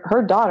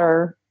her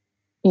daughter,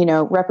 you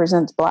know,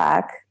 represents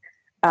black.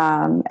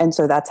 And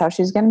so that's how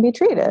she's going to be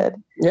treated.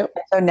 Yep.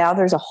 So now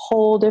there's a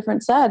whole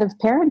different set of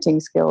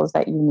parenting skills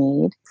that you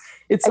need.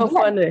 It's so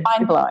funny.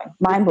 Mind-blowing.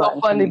 It's so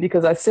funny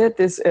because I said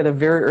this at a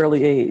very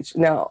early age.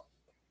 Now,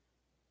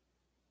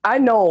 I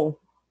know,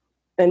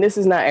 and this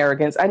is not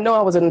arrogance, I know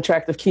I was an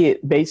attractive kid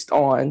based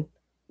on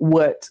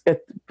what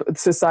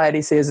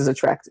society says is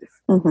attractive.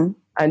 Mm-hmm.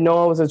 I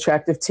know I was an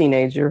attractive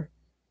teenager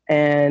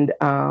and,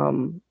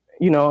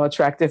 you know,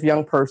 attractive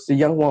young person,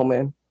 young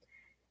woman.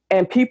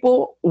 And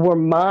people were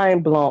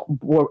mind blown,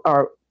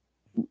 are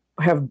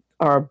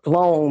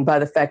blown by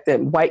the fact that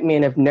white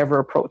men have never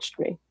approached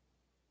me.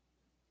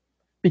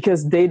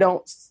 Because they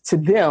don't, to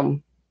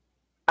them,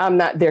 I'm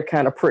not their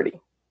kind of pretty.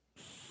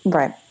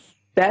 Right.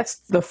 That's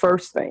the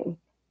first thing.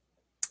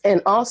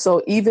 And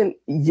also, even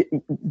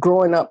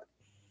growing up,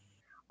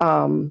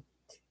 I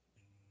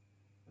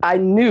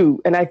knew,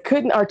 and I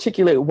couldn't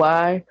articulate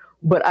why,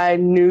 but I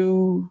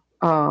knew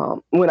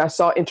when I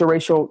saw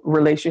interracial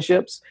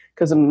relationships,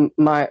 because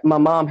my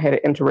mom had an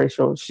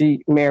interracial,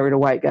 she married a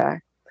white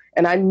guy.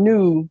 And I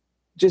knew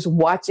just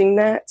watching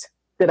that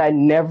I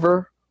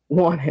never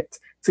wanted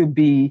to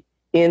be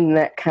in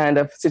that kind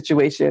of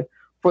situation,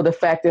 for the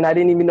fact that I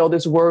didn't even know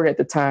this word at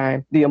the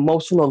time, the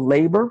emotional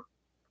labor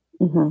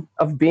mm-hmm.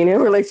 of being in a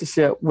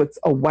relationship with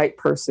a white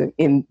person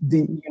in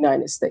the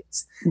United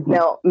States. Mm-hmm.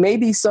 Now,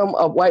 maybe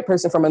a white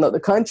person from another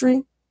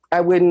country,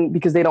 I wouldn't,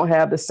 because they don't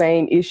have the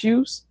same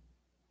issues.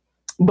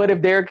 But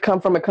if they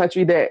come from a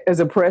country that has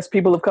oppressed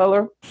people of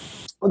color,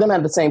 we're going to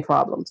have the same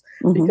problems.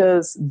 Mm-hmm.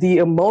 Because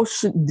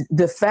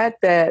the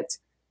fact that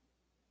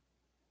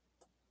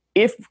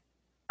if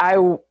I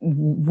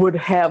would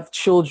have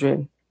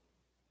children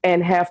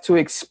and have to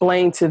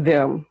explain to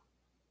them,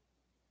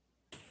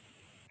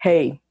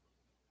 hey,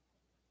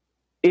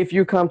 if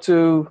you're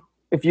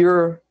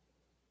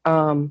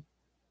in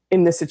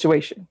this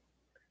situation,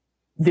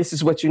 this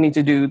is what you need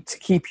to do to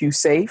keep you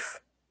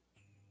safe.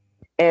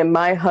 And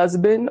my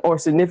husband or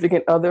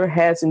significant other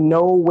has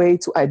no way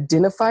to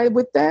identify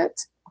with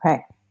that.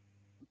 Okay.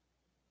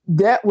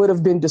 That would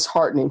have been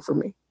disheartening for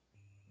me.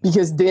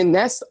 because then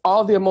that's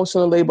all the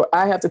emotional labor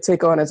I have to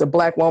take on as a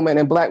Black woman,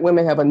 and Black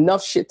women have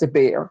enough shit to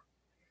bear.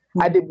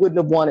 Wouldn't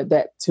have wanted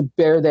that to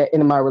bear that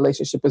in my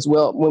relationship as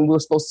well when we're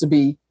supposed to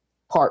be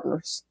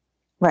partners.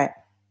 Right.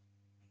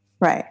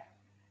 Right.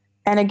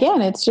 And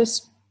again, it's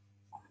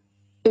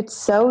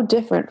so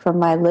different from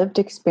my lived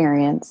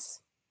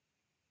experience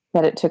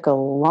that it took a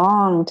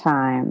long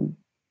time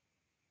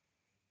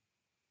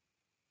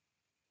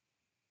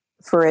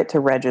for it to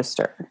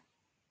register.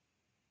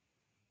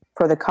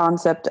 For the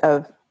concept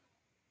of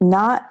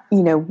not,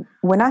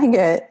 when I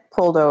get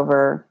pulled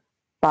over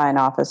by an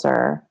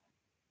officer,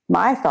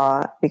 my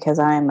thought, because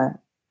I'm a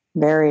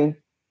very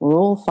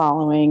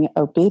rule-following,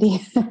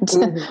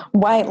 obedient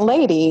white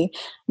lady,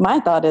 my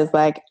thought is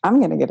like, I'm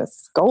going to get a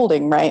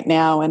scolding right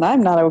now, and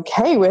I'm not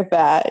okay with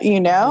that,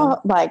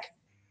 like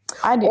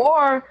I do.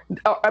 Or,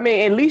 I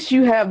mean, at least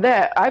you have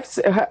that.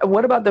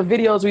 What about the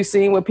videos we've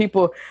seen where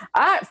people,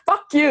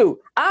 fuck you.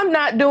 I'm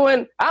not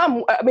doing,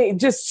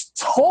 just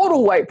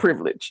total white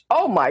privilege.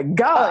 Oh my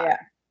God.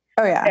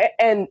 Oh yeah.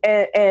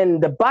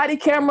 And the body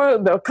camera,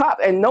 the cop,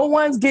 and no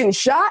one's getting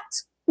shot.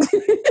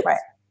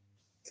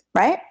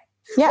 Right.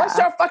 Yeah. What's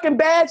your fucking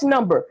badge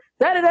number?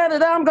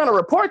 Da-da-da-da-da, I'm going to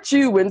report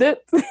you.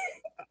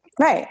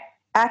 Right.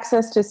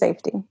 Access to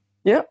safety.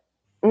 Yep.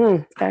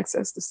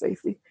 Access to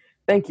safety.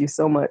 Thank you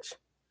so much.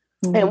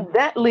 Mm-hmm. And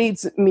that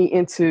leads me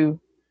into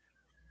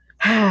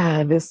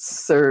this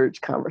surge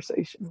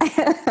conversation.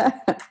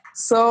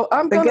 So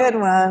I'm the good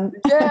one.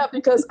 Yeah,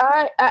 because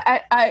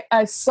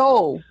I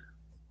so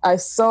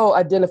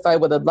identify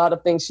with a lot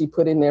of things she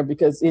put in there,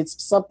 because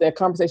it's a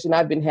conversation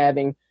I've been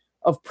having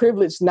of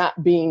privilege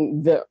not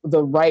being the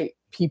right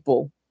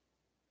people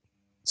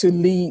to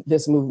lead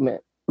this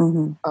movement.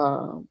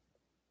 Mm-hmm.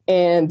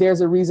 And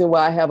there's a reason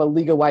why I have a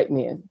League of White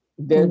Men.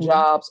 Their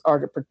jobs are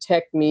to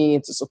protect me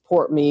and to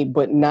support me,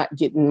 but not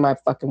get in my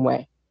fucking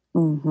way.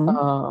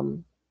 Mm-hmm.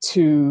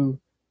 To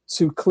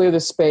clear the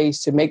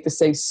space, to make the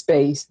safe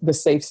space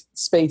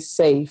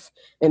safe,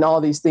 and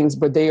all these things,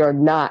 but they are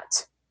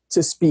not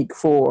to speak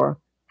for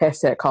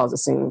hashtag Cause a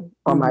Scene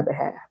on my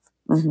behalf.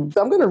 Mm-hmm.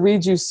 So I'm going to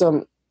read you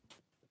some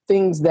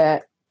things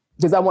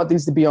because I want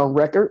these to be on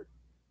record.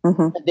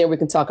 Mm-hmm. And then we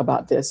can talk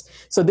about this.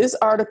 So this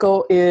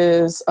article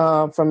is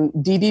from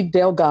Didi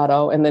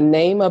Delgado, and the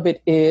name of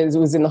it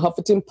was in the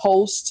Huffington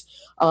Post,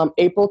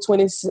 April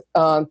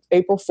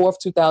 4th,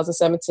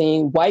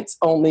 2017. Whites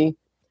only,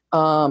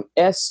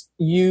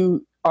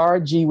 SURG,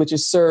 which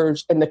is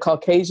surge, and the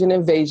Caucasian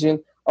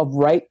invasion of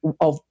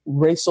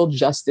racial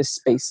justice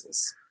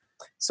spaces.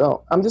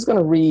 So I'm just going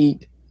to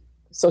read.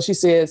 So she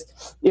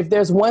says, if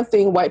there's one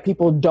thing white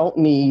people don't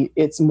need,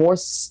 it's more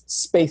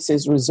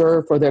spaces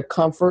reserved for their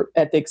comfort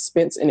at the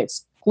expense and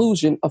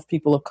exclusion of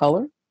people of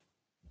color.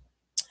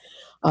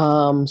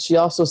 She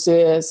also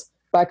says,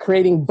 by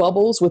creating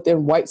bubbles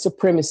within white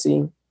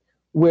supremacy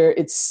where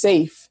it's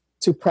safe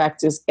to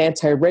practice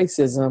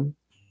anti-racism,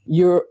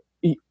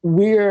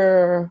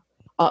 we're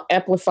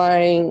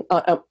implying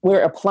that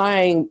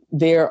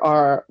there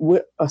are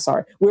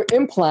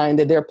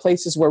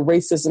places where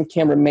racism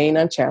can remain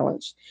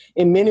unchallenged.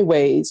 In many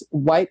ways,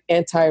 white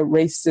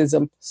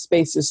anti-racism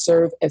spaces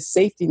serve as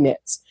safety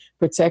nets,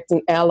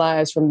 protecting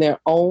allies from their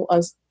own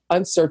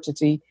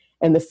uncertainty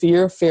and the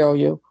fear of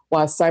failure,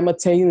 while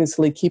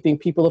simultaneously keeping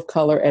people of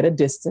color at a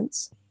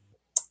distance.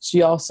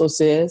 She also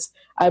says,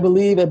 I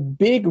believe a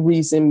big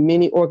reason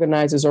many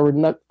organizers are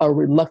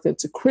reluctant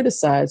to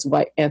criticize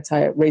white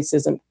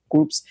anti-racism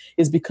groups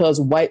is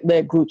because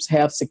white-led groups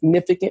have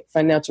significant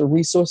financial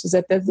resources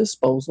at their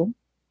disposal.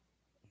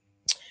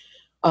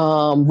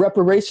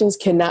 Reparations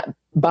cannot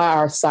buy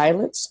our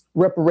silence.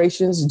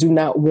 Reparations do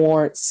not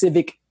warrant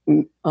civic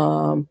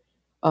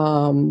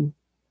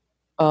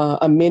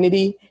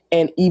amenity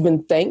and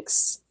even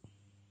thanks.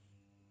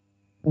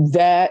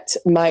 That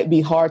might be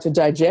hard to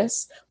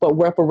digest, but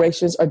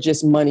reparations are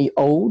just money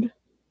owed.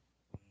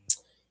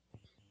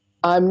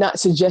 I'm not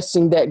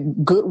suggesting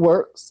that good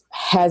work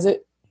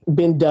hasn't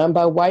been done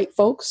by white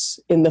folks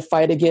in the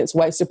fight against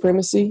white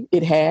supremacy.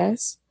 It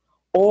has.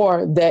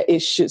 Or that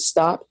it should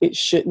stop. It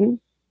shouldn't.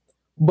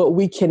 But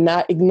we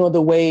cannot ignore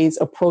the ways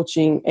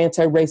approaching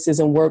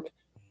anti-racism work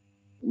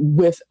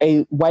with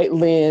a white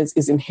lens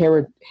is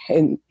inherently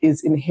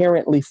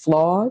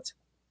flawed.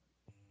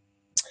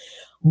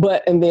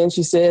 And then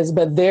she says,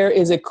 but there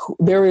is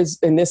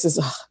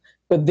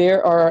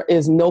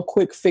no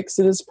quick fix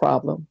to this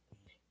problem.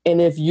 And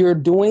if you're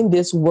doing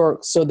this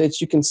work so that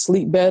you can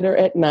sleep better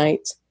at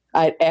night,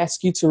 I'd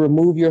ask you to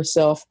remove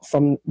yourself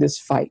from this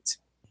fight.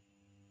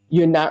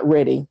 You're not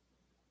ready.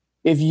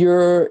 If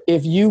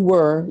you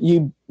were,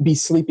 you'd be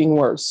sleeping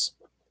worse.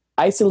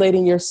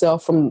 Isolating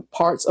yourself from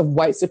parts of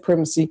white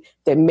supremacy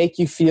that make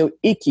you feel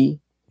icky,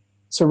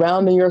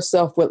 surrounding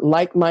yourself with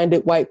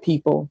like-minded white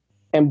people,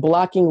 and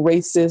blocking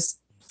racist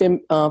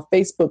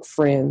Facebook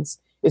friends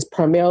is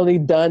primarily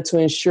done to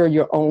ensure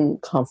your own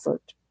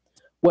comfort.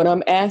 What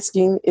I'm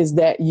asking is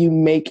that you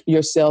make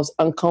yourselves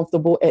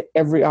uncomfortable at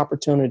every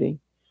opportunity,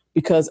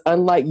 because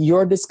unlike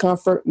your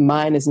discomfort,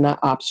 mine is not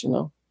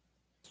optional.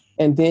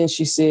 And then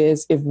she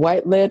says, if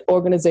white-led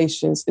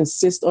organizations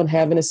insist on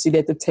having a seat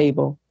at the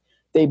table,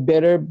 they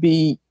better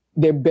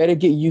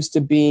get used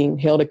to being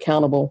held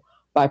accountable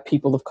by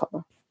people of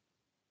color.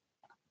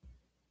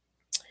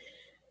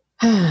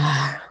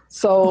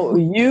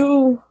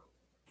 So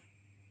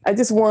I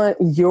just want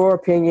your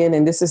opinion,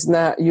 and this is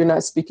not, you're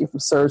not speaking for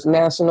Surge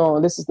National,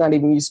 and this is not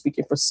even you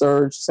speaking for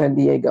Surge San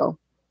Diego.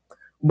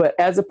 But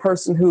as a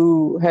person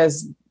who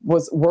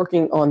was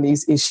working on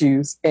these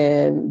issues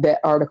and that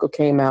article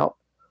came out,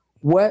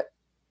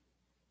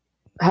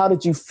 how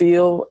did you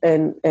feel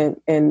and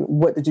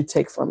what did you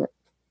take from it?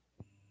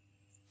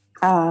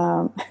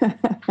 How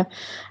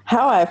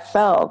I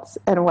felt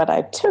and what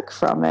I took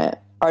from it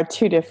are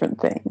two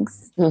different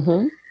things.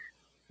 Mm-hmm.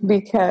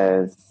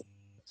 Because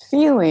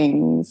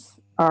feelings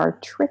are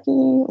tricky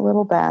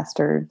little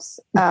bastards.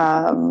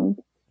 My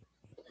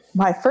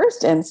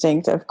first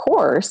instinct, of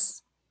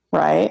course,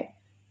 right?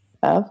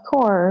 Of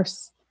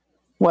course,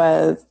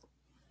 was,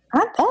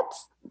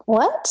 that's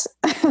what?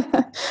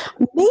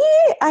 Me?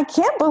 I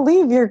can't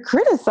believe you're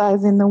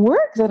criticizing the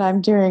work that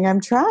I'm doing. I'm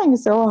trying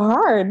so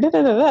hard.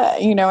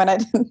 You know, and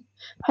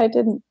I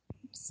didn't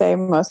say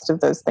most of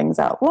those things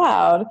out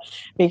loud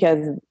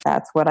because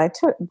that's what I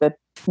took.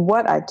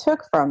 What I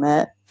took from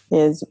it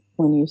is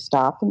when you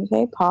stop and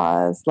say,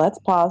 pause, let's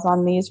pause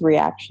on these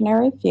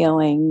reactionary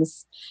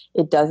feelings.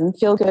 It doesn't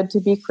feel good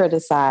to be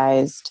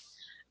criticized.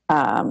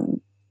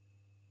 And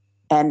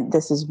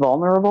this is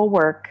vulnerable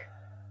work,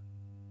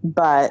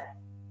 but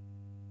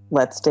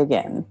let's dig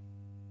in,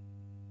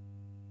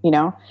 you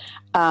know?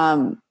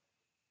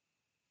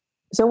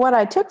 So what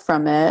I took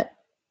from it,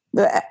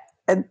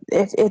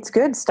 it's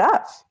good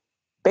stuff.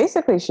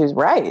 Basically, she's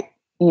right,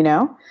 you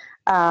know?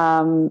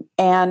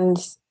 And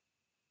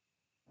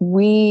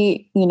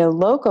we, you know,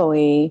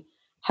 locally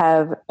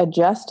have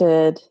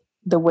adjusted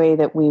the way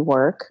that we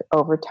work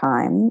over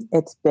time.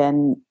 It's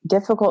been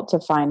difficult to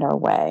find our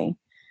way.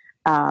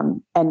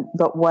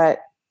 But what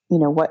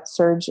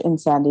Surge in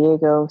San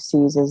Diego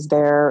sees as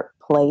their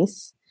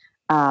place,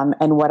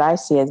 and what I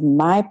see as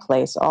my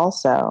place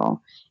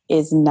also,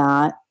 is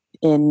not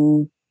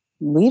in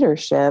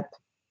leadership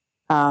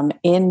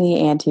in the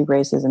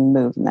anti-racism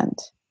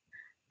movement.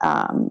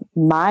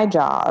 My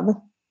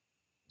job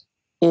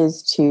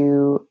is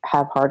to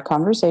have hard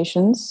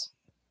conversations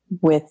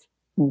with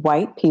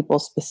white people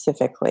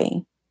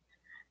specifically,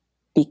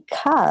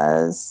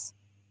 because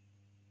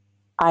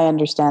I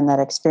understand that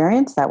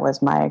experience. That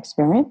was my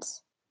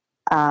experience.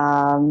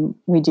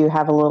 We do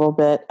have a little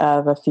bit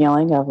of a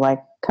feeling of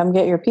like, come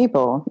get your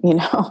people, you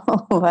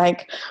know,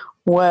 like,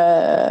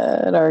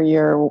 what are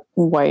your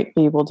white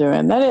people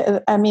doing?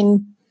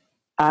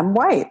 I'm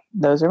white.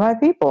 Those are my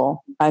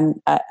people.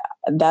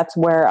 That's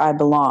where I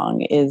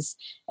belong, is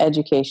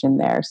education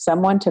there.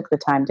 Someone took the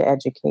time to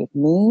educate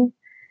me,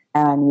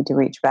 and I need to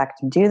reach back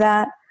to do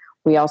that.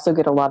 We also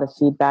get a lot of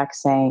feedback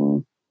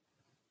saying,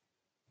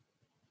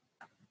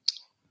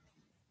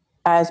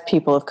 as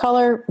people of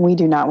color, we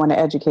do not want to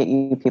educate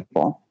you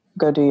people.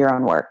 Go do your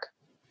own work.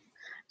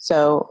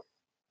 So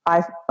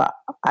I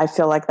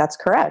feel like that's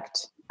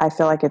correct. I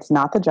feel like it's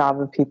not the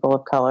job of people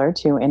of color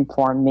to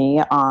inform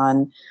me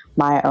on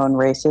my own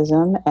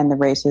racism and the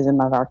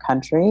racism of our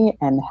country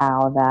and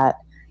how that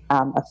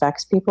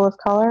affects people of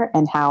color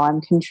and how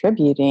I'm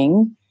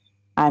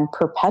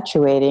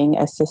perpetuating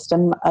a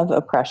system of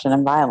oppression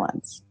and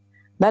violence.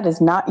 That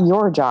is not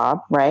your job,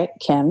 right,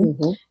 Kim,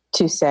 mm-hmm.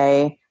 to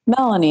say,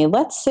 Melanie,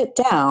 let's sit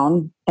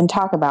down and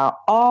talk about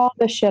all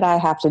the shit I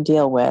have to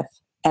deal with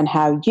and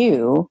how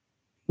you,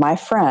 my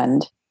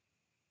friend,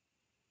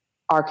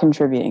 are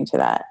contributing to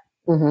that.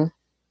 Mm-hmm.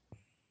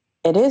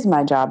 It is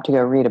my job to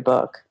go read a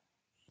book.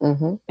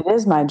 Mm-hmm. It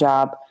is my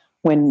job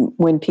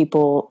when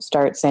people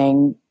start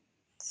saying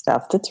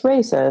stuff that's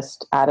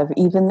racist out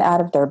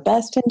of their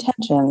best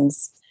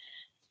intentions.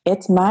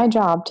 It's my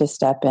job to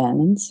step in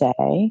and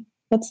say,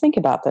 let's think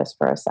about this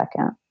for a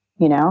second.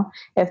 You know,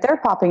 if they're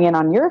popping in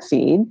on your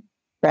feed,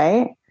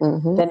 right,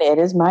 mm-hmm. then it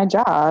is my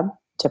job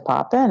to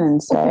pop in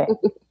and say,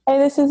 hey,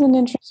 this is an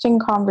interesting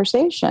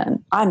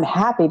conversation. I'm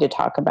happy to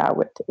talk about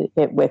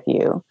it with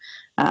you.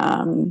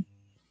 And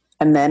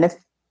then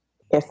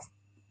if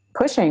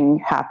pushing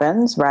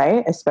happens,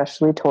 right,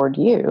 especially toward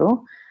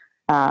you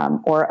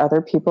or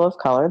other people of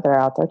color that are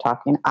out there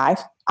talking, I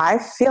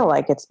feel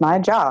like it's my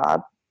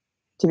job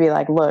to be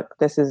like, look,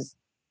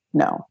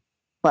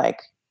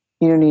 like,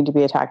 you don't need to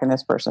be attacking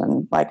this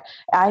person. Like,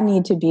 I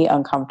need to be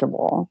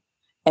uncomfortable.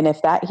 And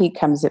if that heat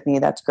comes at me,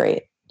 that's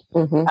great.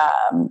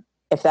 Mm-hmm.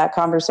 If that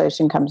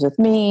conversation comes with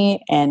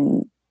me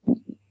and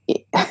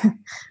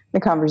the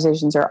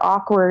conversations are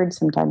awkward,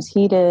 sometimes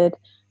heated,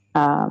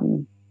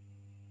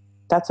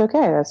 that's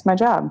okay. That's my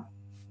job.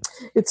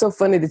 It's so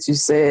funny that you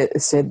said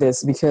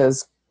this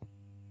because,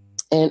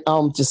 and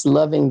I'm just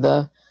loving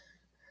the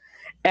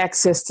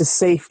access to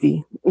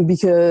safety,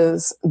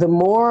 because the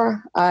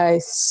more I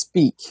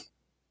speak,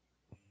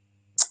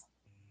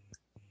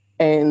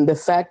 and the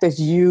fact that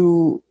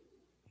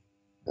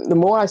the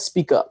more I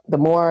speak up, the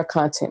more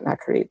content I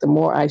create, the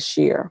more I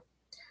share.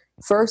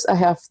 First,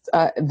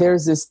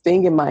 there's this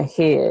thing in my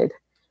head.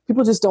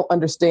 people just don't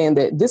understand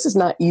that this is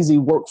not easy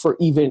work for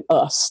even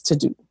us to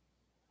do,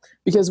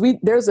 because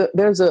there's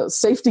a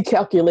safety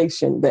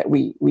calculation that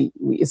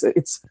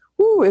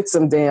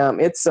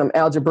it's some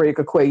algebraic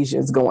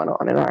equations going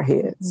on in our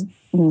heads.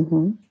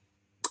 Mm-hmm.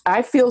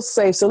 I feel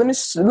safe. So let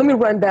me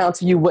run down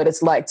to you what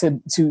it's like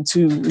to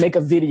make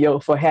a video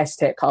for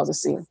hashtag Cause a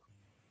Scene.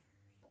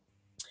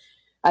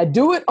 I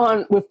do it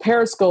with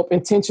Periscope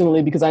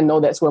intentionally because I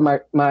know that's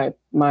where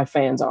my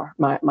fans are,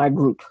 my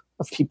group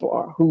of people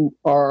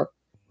are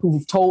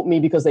who've told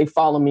me because they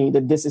follow me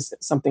that this is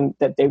something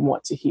that they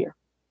want to hear.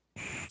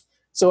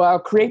 So I'll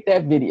create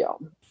that video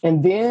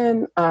and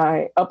then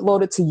I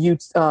upload it to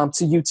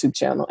YouTube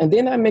channel. And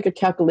then I make a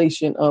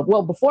calculation of,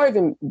 well, before I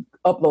even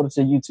upload it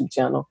to YouTube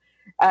channel,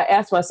 I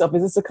ask myself,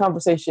 is this a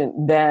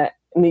conversation that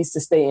needs to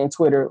stay in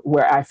Twitter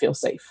where I feel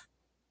safe?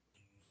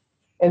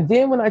 And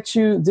then when I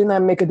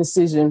make a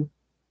decision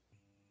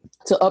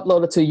to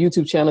upload it to a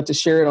YouTube channel, to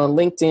share it on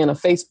LinkedIn or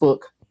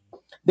Facebook.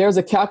 There's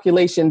a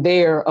calculation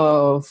there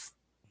of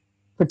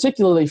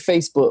particularly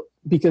Facebook,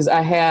 because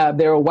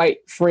there are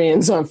white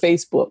friends on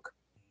Facebook.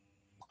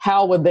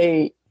 How would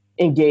they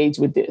engage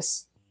with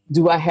this?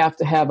 Do I have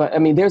to have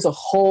there's a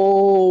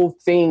whole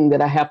thing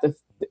that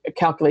a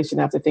calculation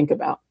I have to think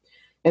about.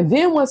 And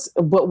then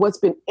what's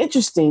been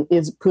interesting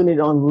is putting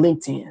it on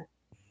LinkedIn.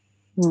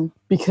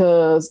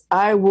 Because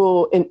I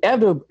will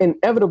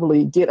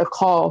inevitably get a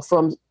call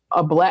from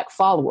a Black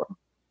follower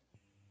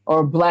or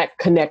a Black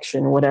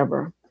connection or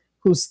whatever,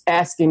 who's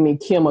asking me,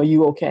 Kim, are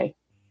you okay?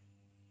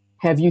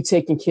 Have you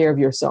taken care of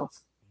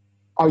yourself?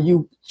 Are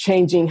you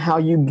changing how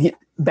you get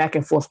back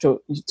and forth to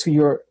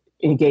your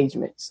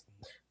engagements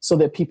so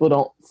that people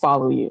don't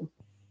follow you?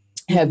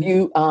 Have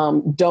you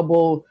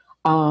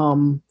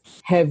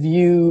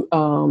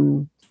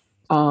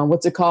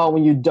what's it called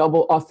when you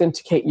double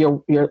authenticate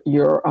your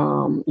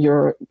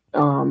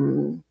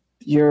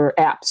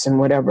apps and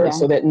whatever,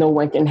 so that no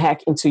one can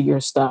hack into your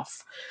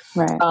stuff?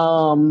 Right.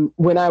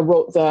 When I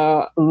wrote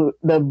the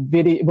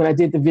video, when I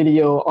did the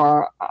video,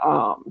 or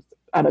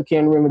I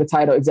can't remember the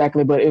title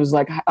exactly, but it was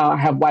like,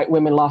 have white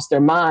women lost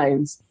their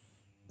minds?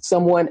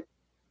 Someone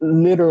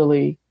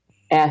literally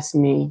asked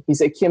me, he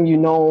said, Kim,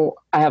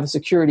 I have a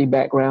security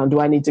background. Do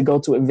I need to go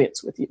to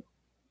events with you?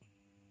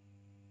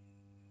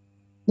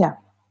 Yeah.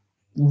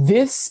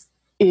 This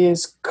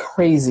is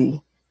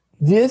crazy.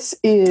 This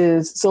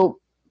is so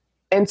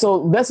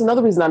that's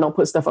another reason I don't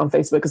put stuff on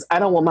Facebook, because I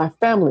don't want my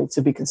family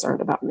to be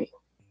concerned about me.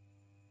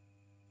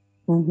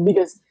 Mm-hmm.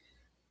 Because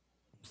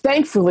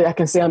thankfully I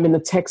can say I'm in the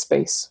tech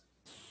space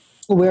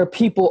where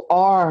people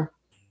are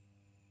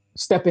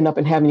stepping up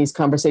and having these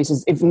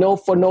conversations.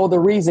 For no other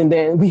reason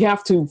than we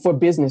have to, for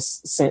business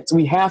sense,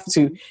 we have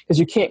to, because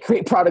you can't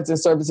create products and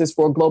services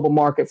for a global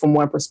market from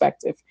one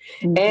perspective.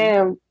 Mm-hmm.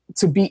 And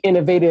to be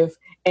innovative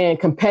and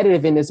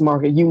competitive in this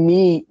market, you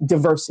need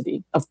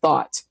diversity of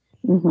thought.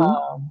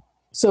 Mm-hmm.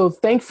 So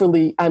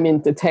thankfully, I'm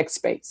in the tech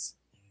space,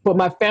 but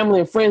my family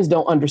and friends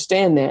don't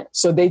understand that.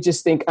 So they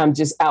just think I'm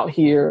just out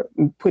here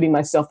putting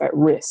myself at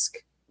risk.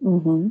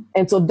 Mm-hmm.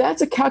 And so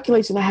that's a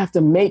calculation I have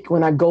to make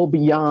when I go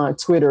beyond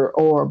Twitter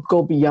or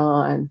go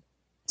beyond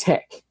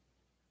tech.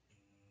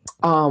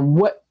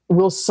 What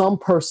will some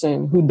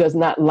person who does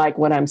not like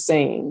what I'm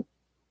saying,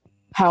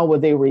 how will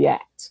they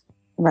react?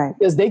 Right.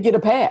 Because they get a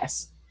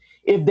pass.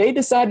 If they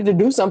decided to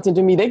do something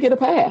to me, they get a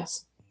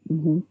pass.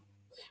 Mm-hmm.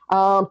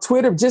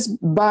 Twitter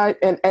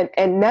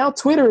and now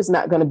Twitter is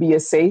not going to be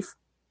as safe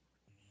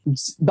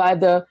by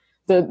the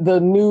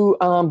new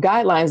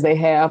guidelines they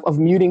have of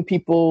muting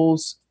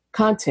people's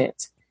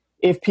content.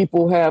 If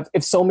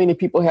so many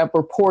people have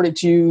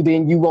reported you,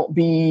 then you won't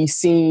be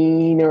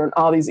seen, or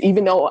all these,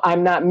 even though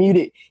I'm not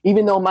muted,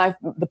 even though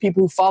the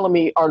people who follow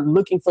me are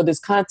looking for this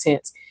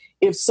content.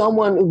 If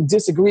someone who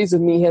disagrees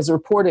with me has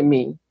reported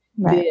me,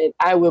 right, then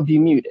I will be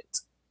muted.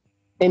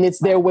 And it's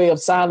their way of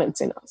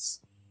silencing us.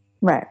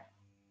 Right.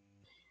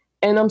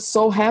 And I'm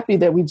so happy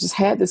that we've just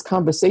had this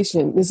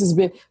conversation. This has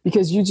been,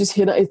 because you just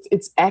hit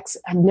it's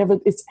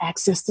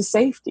access to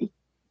safety.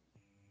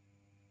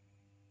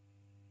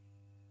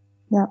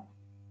 Yeah.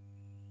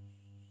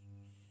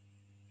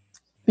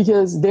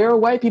 Because there are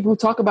white people who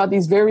talk about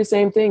these very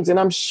same things, and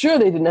I'm sure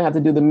they didn't have to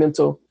do the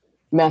mental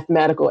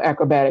mathematical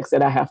acrobatics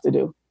that I have to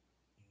do.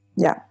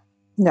 Yeah.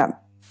 Yeah.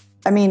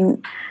 I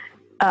mean,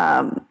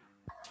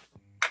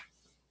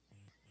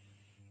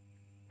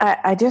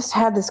 I just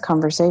had this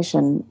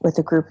conversation with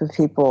a group of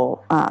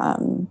people,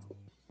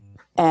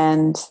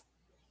 and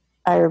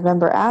I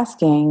remember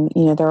asking,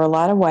 there are a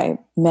lot of white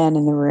men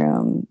in the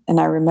room, and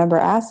I remember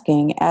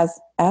asking, as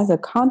a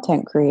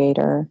content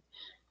creator,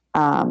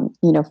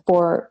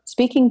 for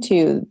speaking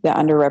to the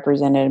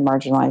underrepresented and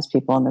marginalized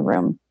people in the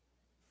room,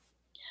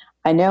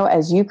 I know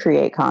as you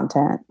create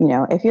content,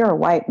 if you're a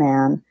white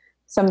man,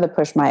 some of the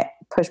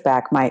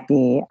pushback might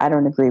be, I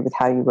don't agree with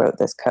how you wrote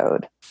this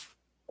code,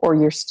 or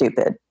you're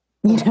stupid.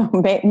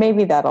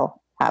 Maybe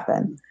that'll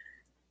happen.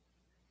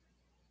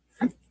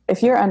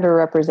 If you're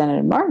underrepresented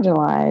and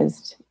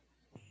marginalized,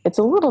 it's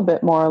a little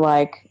bit more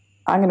like,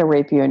 I'm going to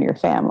rape you and your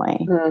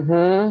family.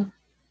 Mm-hmm.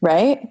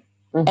 Right?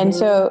 And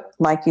so,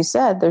 like you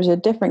said, there's a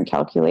different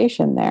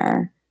calculation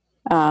there.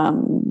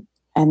 And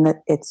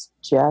that it's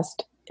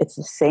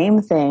the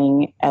same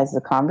thing as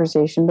the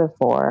conversation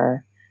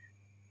before.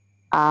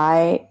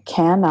 I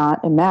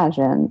cannot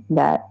imagine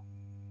that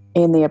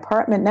in the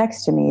apartment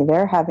next to me,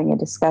 they're having a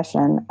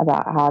discussion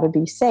about how to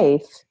be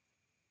safe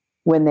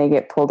when they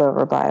get pulled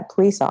over by a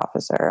police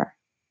officer,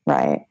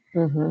 right?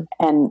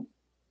 And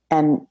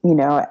you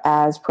know,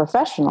 as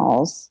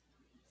professionals,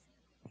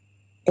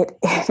 it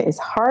is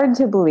hard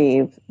to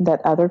believe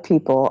that other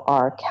people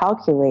are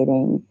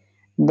calculating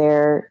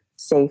their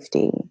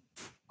safety.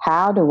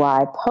 How do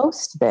I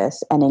post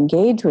this and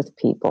engage with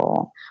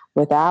people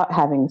without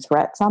having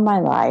threats on my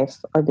life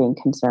or being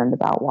concerned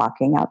about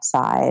walking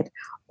outside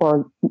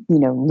or, you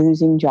know,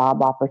 losing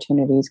job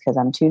opportunities because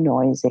I'm too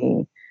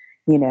noisy,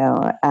 you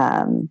know?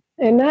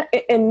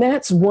 And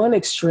that's one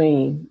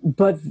extreme.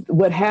 But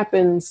what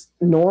happens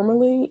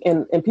normally,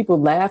 and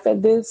people laugh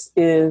at this,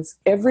 is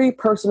every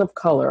person of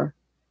color,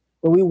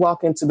 when we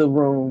walk into the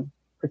room,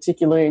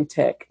 particularly in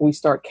tech, we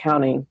start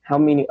counting how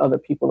many other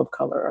people of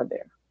color are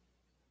there.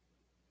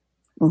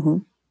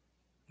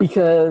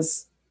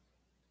 Because,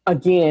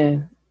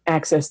 again,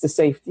 access to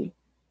safety.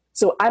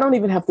 So I don't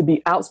even have to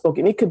be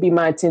outspoken. It could be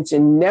my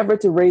intention never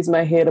to raise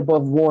my head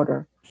above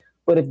water.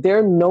 But if there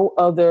are no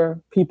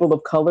other people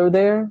of color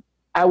there,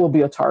 I will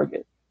be a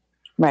target.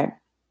 Right.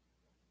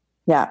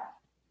 Yeah.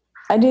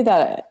 I do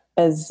that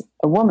as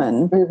a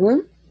woman.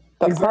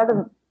 But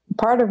exactly.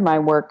 part of my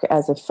work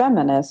as a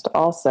feminist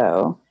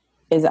also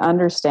is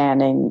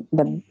understanding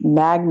the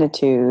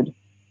magnitude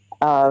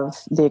of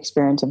the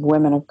experience of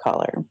women of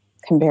color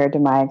compared to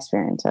my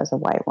experience as a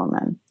white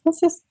woman. It's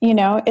just, you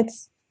know,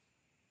 it's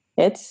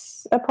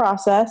a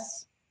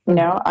process, you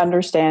know,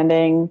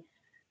 understanding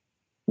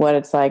what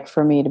it's like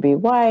for me to be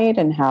white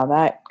and how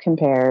that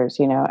compares,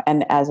 you know,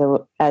 and as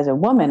a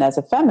woman, as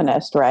a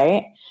feminist,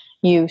 right?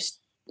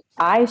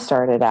 I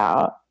started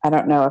out, I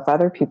don't know if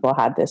other people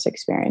had this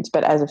experience,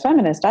 but as a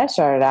feminist, I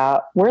started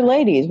out, we're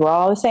ladies, we're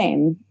all the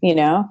same, you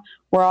know,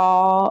 we're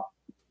all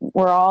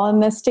in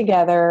this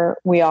together.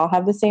 We all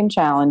have the same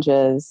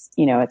challenges,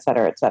 you know, et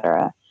cetera, et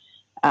cetera.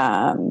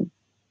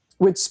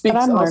 Which speaks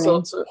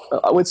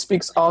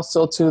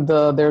also to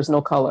the there's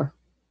no color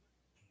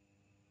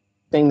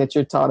thing that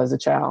you're taught as a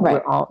child.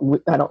 Right.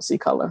 I don't see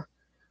color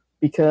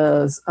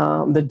because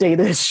the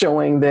data is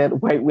showing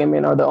that white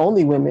women are the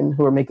only women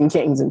who are making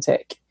gains in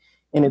tech.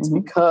 And it's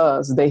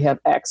because they have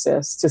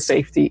access to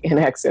safety and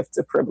access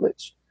to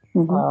privilege.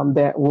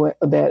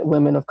 That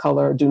women of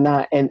color do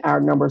not, and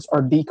our numbers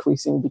are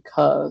decreasing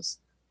because,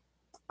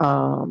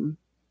 well,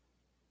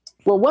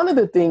 one of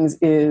the things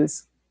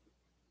is,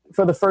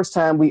 for the first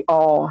time, we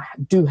all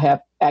do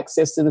have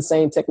access to the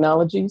same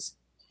technologies,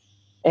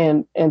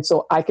 and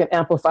so I can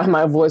amplify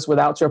my voice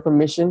without your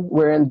permission.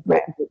 Wherein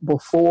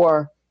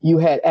before you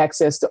had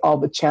access to all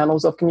the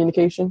channels of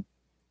communication,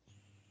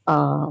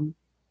 and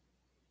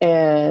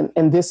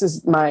this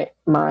is my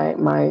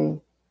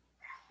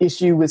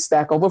issue with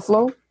Stack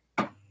Overflow.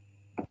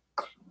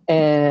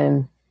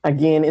 And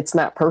again, it's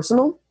not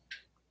personal.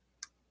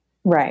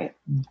 Right.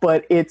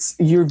 But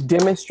you've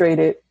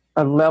demonstrated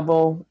a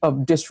level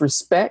of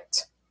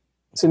disrespect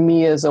to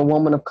me as a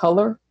woman of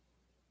color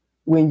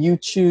when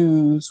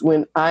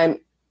I'm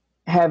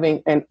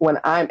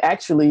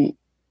actually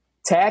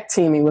tag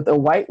teaming with a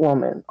white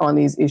woman on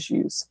these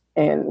issues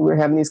and we're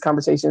having these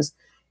conversations,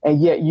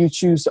 and yet you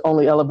choose to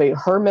only elevate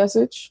her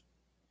message.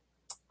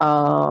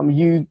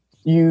 You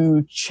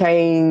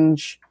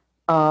change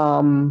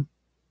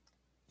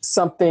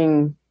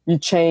something, you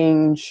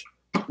change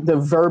the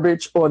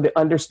verbiage or the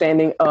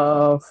understanding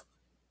of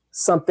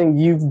something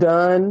you've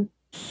done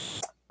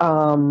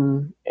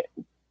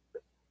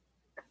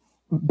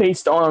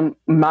based on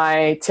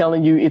my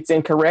telling you it's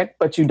incorrect,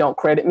 but you don't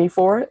credit me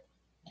for it.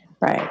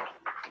 Right.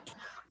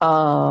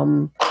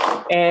 And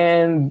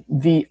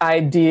the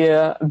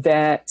idea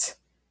that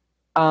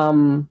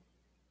the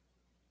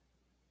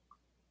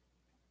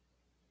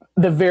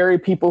very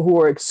people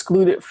who are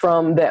excluded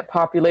from that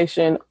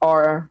population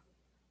are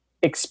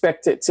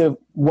expected to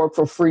work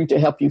for free to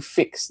help you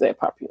fix that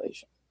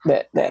population,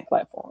 that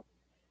platform.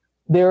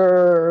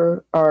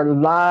 There are a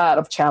lot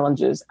of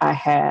challenges I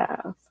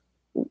have,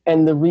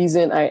 and the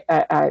reason they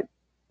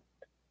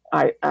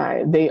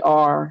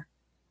are,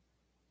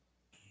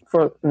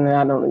 for I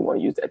don't really want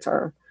to use that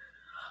term.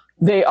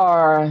 They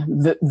are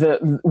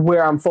the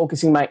where I'm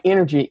focusing my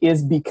energy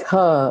is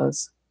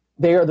because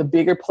they are the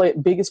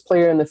biggest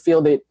player in the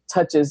field that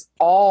touches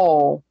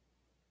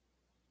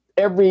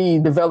every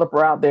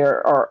developer out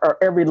there, or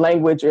every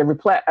language, every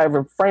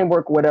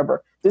framework,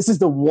 whatever. This is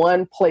the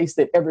one place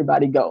that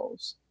everybody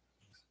goes.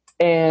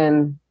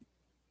 And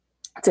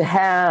to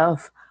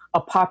have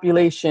a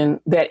population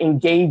that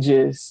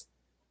engages,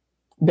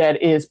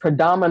 that is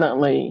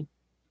predominantly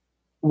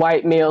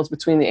white males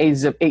between the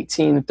ages of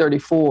 18 and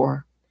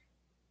 34,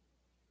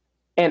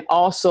 and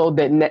also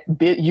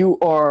that you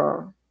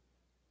are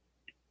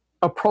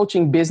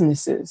approaching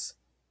businesses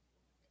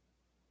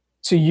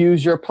to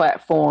use your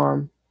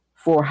platform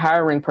for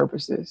hiring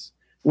purposes,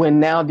 when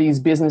now these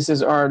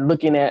businesses are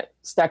looking at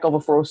Stack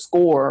Overflow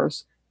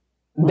scores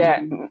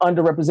that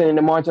underrepresented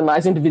and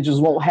marginalized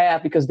individuals won't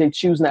have because they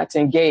choose not to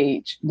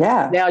engage.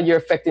 Yeah. Now you're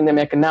affecting them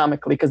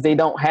economically because they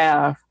don't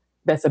have,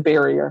 that's a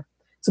barrier.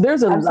 So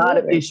there's a lot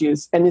of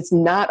issues, and it's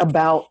not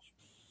about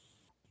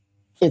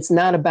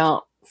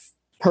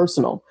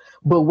personal,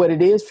 but what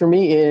it is for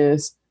me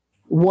is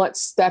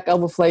once Stack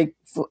Overflow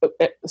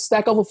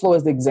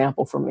is the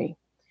example for me.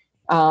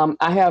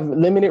 I have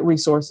limited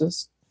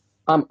resources.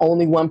 I'm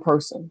only one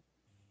person.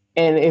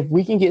 And if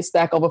we can get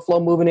Stack Overflow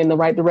moving in the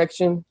right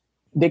direction,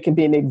 they can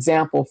be an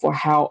example for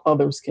how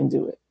others can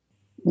do it.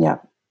 Yeah.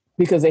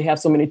 Because they have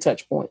so many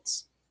touch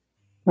points.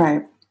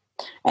 Right.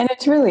 And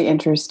it's really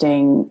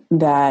interesting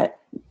that,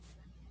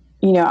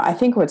 I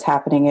think what's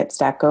happening at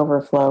Stack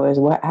Overflow is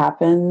what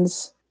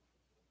happens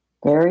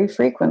very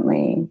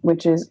frequently,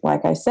 which is,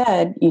 like I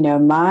said,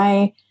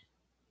 my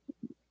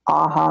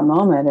aha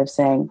moment of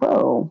saying,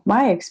 whoa,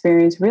 my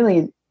experience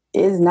really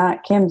is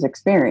not Kim's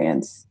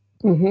experience.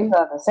 It's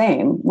not the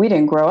same. We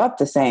didn't grow up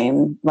the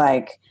same.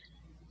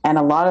 And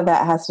a lot of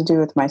that has to do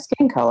with my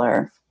skin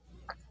color.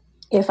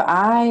 If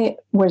I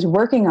was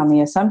working on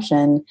the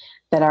assumption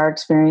that our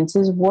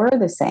experiences were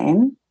the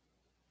same,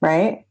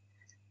 right?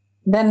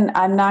 Then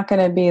I'm going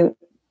to be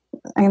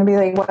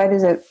like, why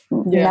does it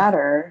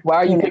matter? Why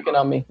are you picking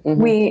on me?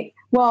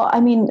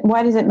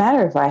 Why does it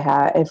matter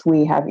if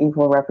we have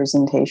equal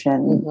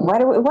representation? Why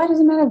does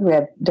it matter if we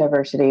have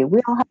diversity? We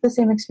all have the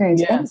same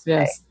experience.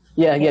 Yes.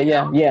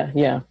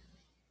 Yeah.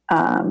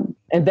 And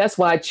that's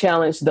why I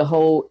challenged the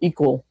whole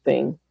equal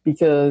thing,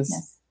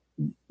 because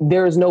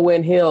there is nowhere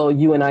in hell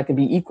you and I can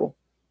be equal.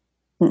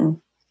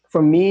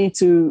 For me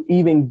to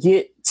even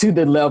get to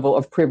the level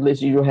of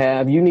privilege you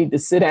have, you need to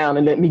sit down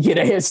and let me get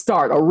a head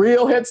start, a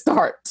real head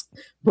start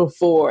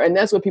before. And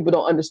that's what people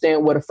don't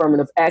understand what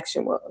affirmative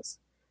action was.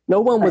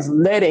 No one was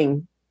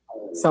letting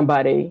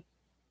somebody,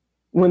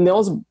 when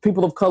those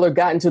people of color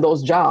got into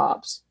those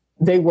jobs,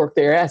 they worked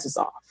their asses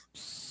off.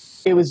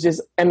 It was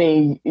just,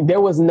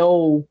 there was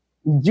no,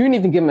 you didn't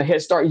even give them a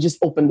head start. You just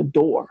opened the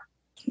door.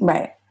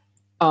 Right.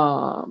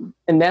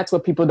 And that's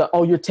what people,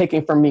 you're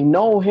taking from me.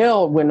 No,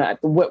 hell, we're not.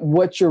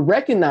 What you're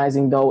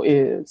recognizing, though,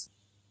 is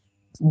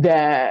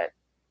that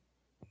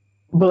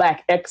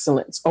Black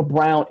excellence or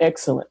brown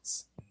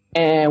excellence.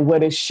 And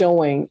what it's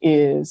showing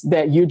is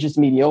that you're just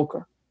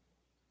mediocre.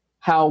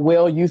 How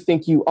well you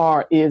think you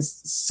are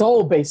is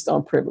so based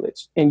on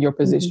privilege in your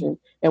position.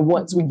 And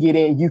once we get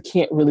in, you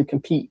can't really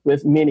compete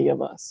with many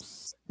of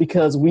us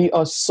because we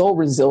are so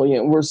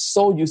resilient. We're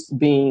so used to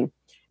being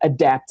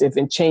adaptive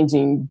and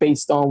changing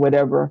based on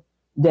whatever,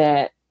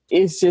 that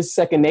it's just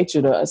second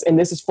nature to us. And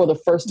this is for the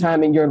first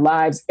time in your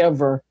lives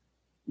ever,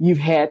 you've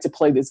had to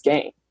play this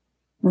game.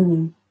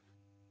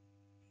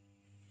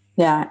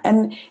 Yeah.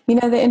 And,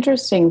 the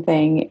interesting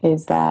thing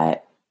is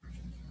that,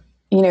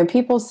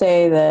 people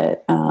say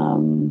that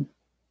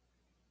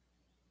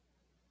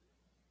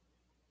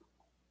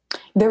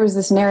there was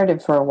this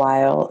narrative for a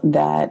while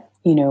that,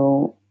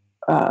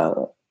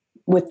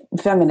 with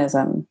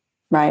feminism,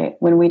 right?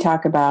 When we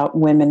talk about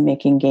women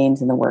making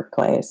gains in the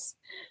workplace,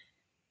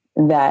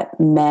 that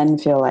men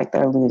feel like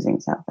they're losing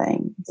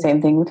something. Same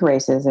thing with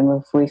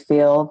racism. If we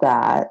feel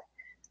that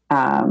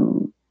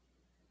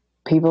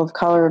people of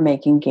color are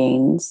making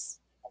gains,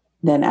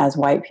 then as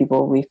white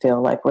people, we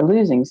feel like we're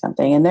losing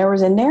something. And there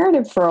was a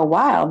narrative for a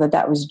while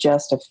that was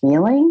just a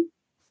feeling,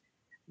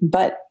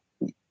 but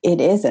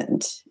it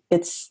isn't.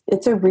 It's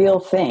a real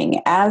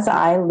thing. As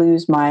I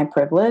lose my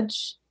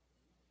privilege,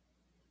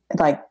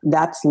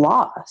 that's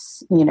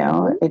loss,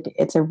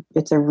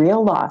 it's a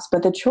real loss.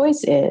 But the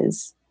choice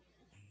is,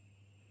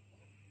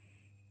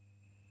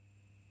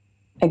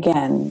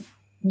 again,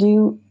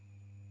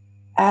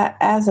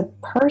 as a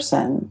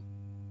person,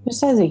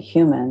 just as a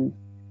human,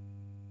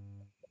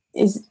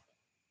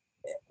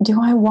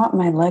 do I want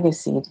my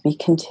legacy to be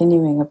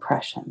continuing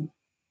oppression?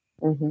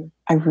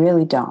 I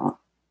really don't.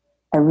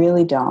 I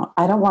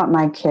don't want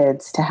my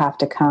kids to have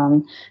to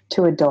come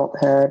to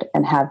adulthood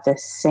and have the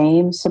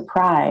same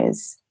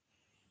surprise,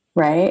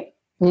 right?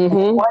 It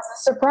was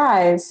a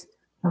surprise.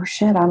 Oh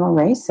shit, I'm a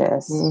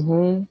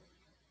racist.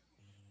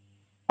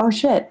 Oh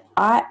shit,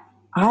 I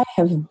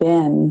have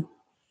been,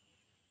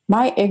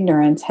 my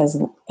ignorance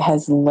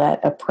has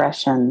let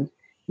oppression,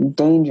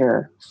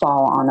 danger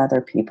fall on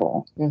other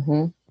people.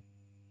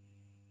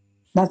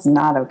 That's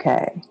not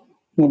okay.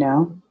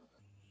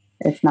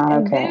 It's not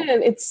okay.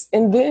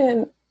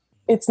 Then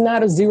it's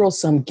not a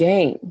zero-sum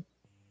game.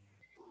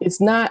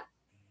 It's not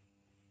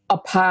a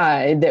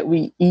pie that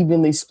we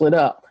evenly split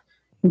up.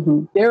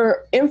 There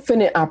are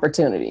infinite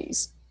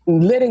opportunities.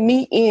 Letting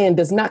me in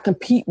does not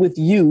compete with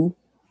you.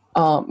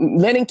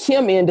 Letting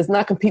Kim in does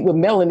not compete with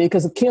Melanie,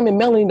 because Kim and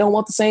Melanie don't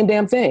want the same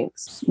damn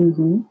things.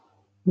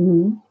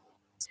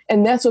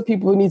 And that's what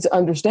people need to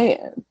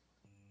understand.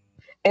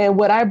 And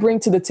what I bring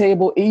to the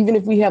table, even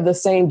if we have the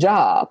same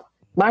job,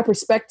 my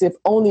perspective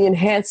only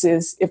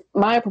enhances, if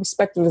my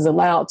perspective is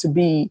allowed to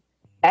be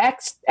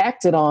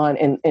acted on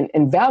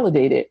and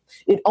validated,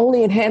 it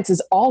only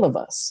enhances all of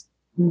us.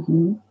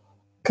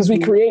 Because we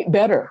create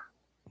better.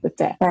 with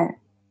that.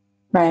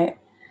 Right.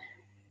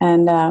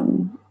 And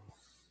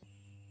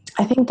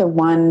I think the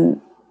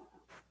one,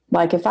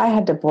 like if I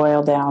had to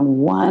boil down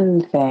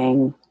one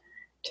thing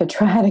to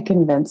try to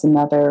convince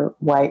another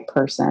white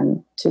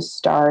person to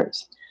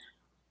start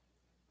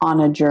on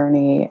a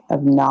journey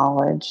of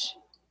knowledge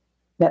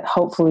that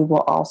hopefully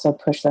will also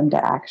push them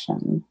to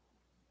action,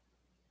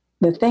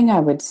 the thing I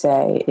would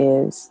say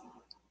is,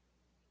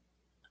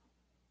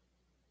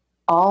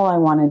 all I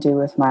want to do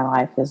with my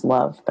life is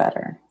love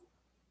better.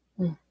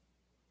 Mm.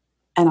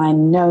 And I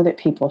know that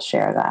people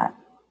share that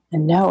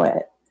and know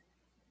it.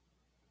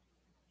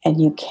 And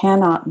you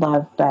cannot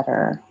love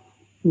better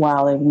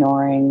while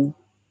ignoring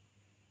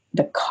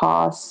the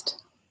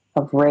cost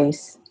of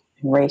race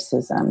and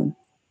racism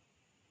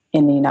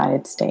in the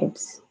United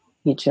States.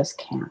 You just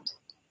can't.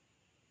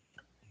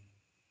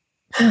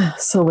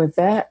 So with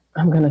that,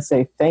 I'm going to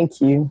say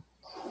thank you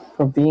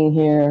for being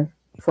here,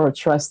 for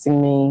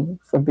trusting me,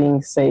 for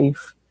being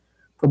safe,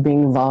 for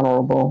being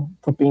vulnerable,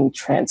 for being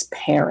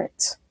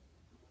transparent,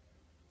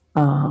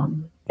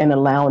 and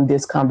allowing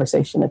this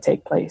conversation to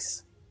take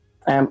place.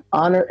 I am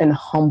honored and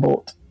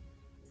humbled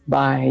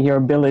by your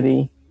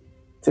ability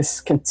to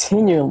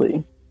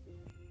continually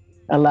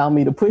allow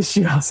me to push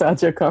you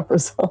outside your comfort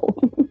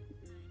zone.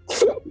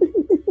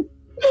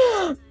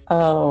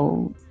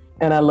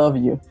 And I love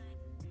you.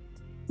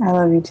 I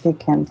love you too,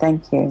 Kim.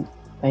 Thank you.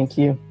 Thank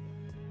you.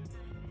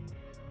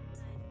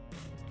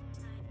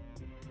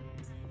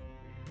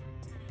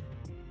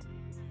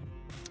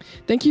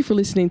 Thank you for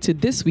listening to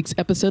this week's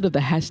episode of the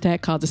Hashtag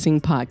Cause a Scene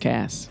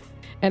podcast.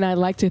 And I'd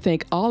like to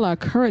thank all our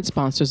current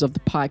sponsors of the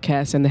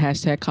podcast and the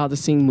Hashtag Cause a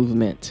Scene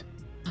movement.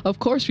 Of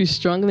course, we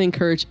strongly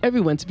encourage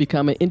everyone to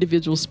become an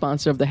individual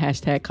sponsor of the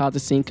Hashtag Cause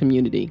a Scene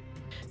community.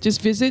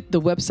 Just visit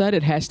the website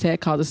at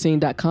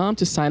hashtagcausascene.com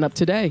to sign up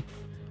today.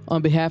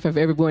 On behalf of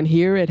everyone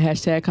here at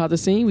Hashtag Cause a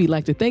Scene, we'd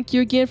like to thank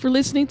you again for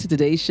listening to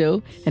today's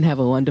show and have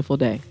a wonderful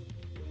day.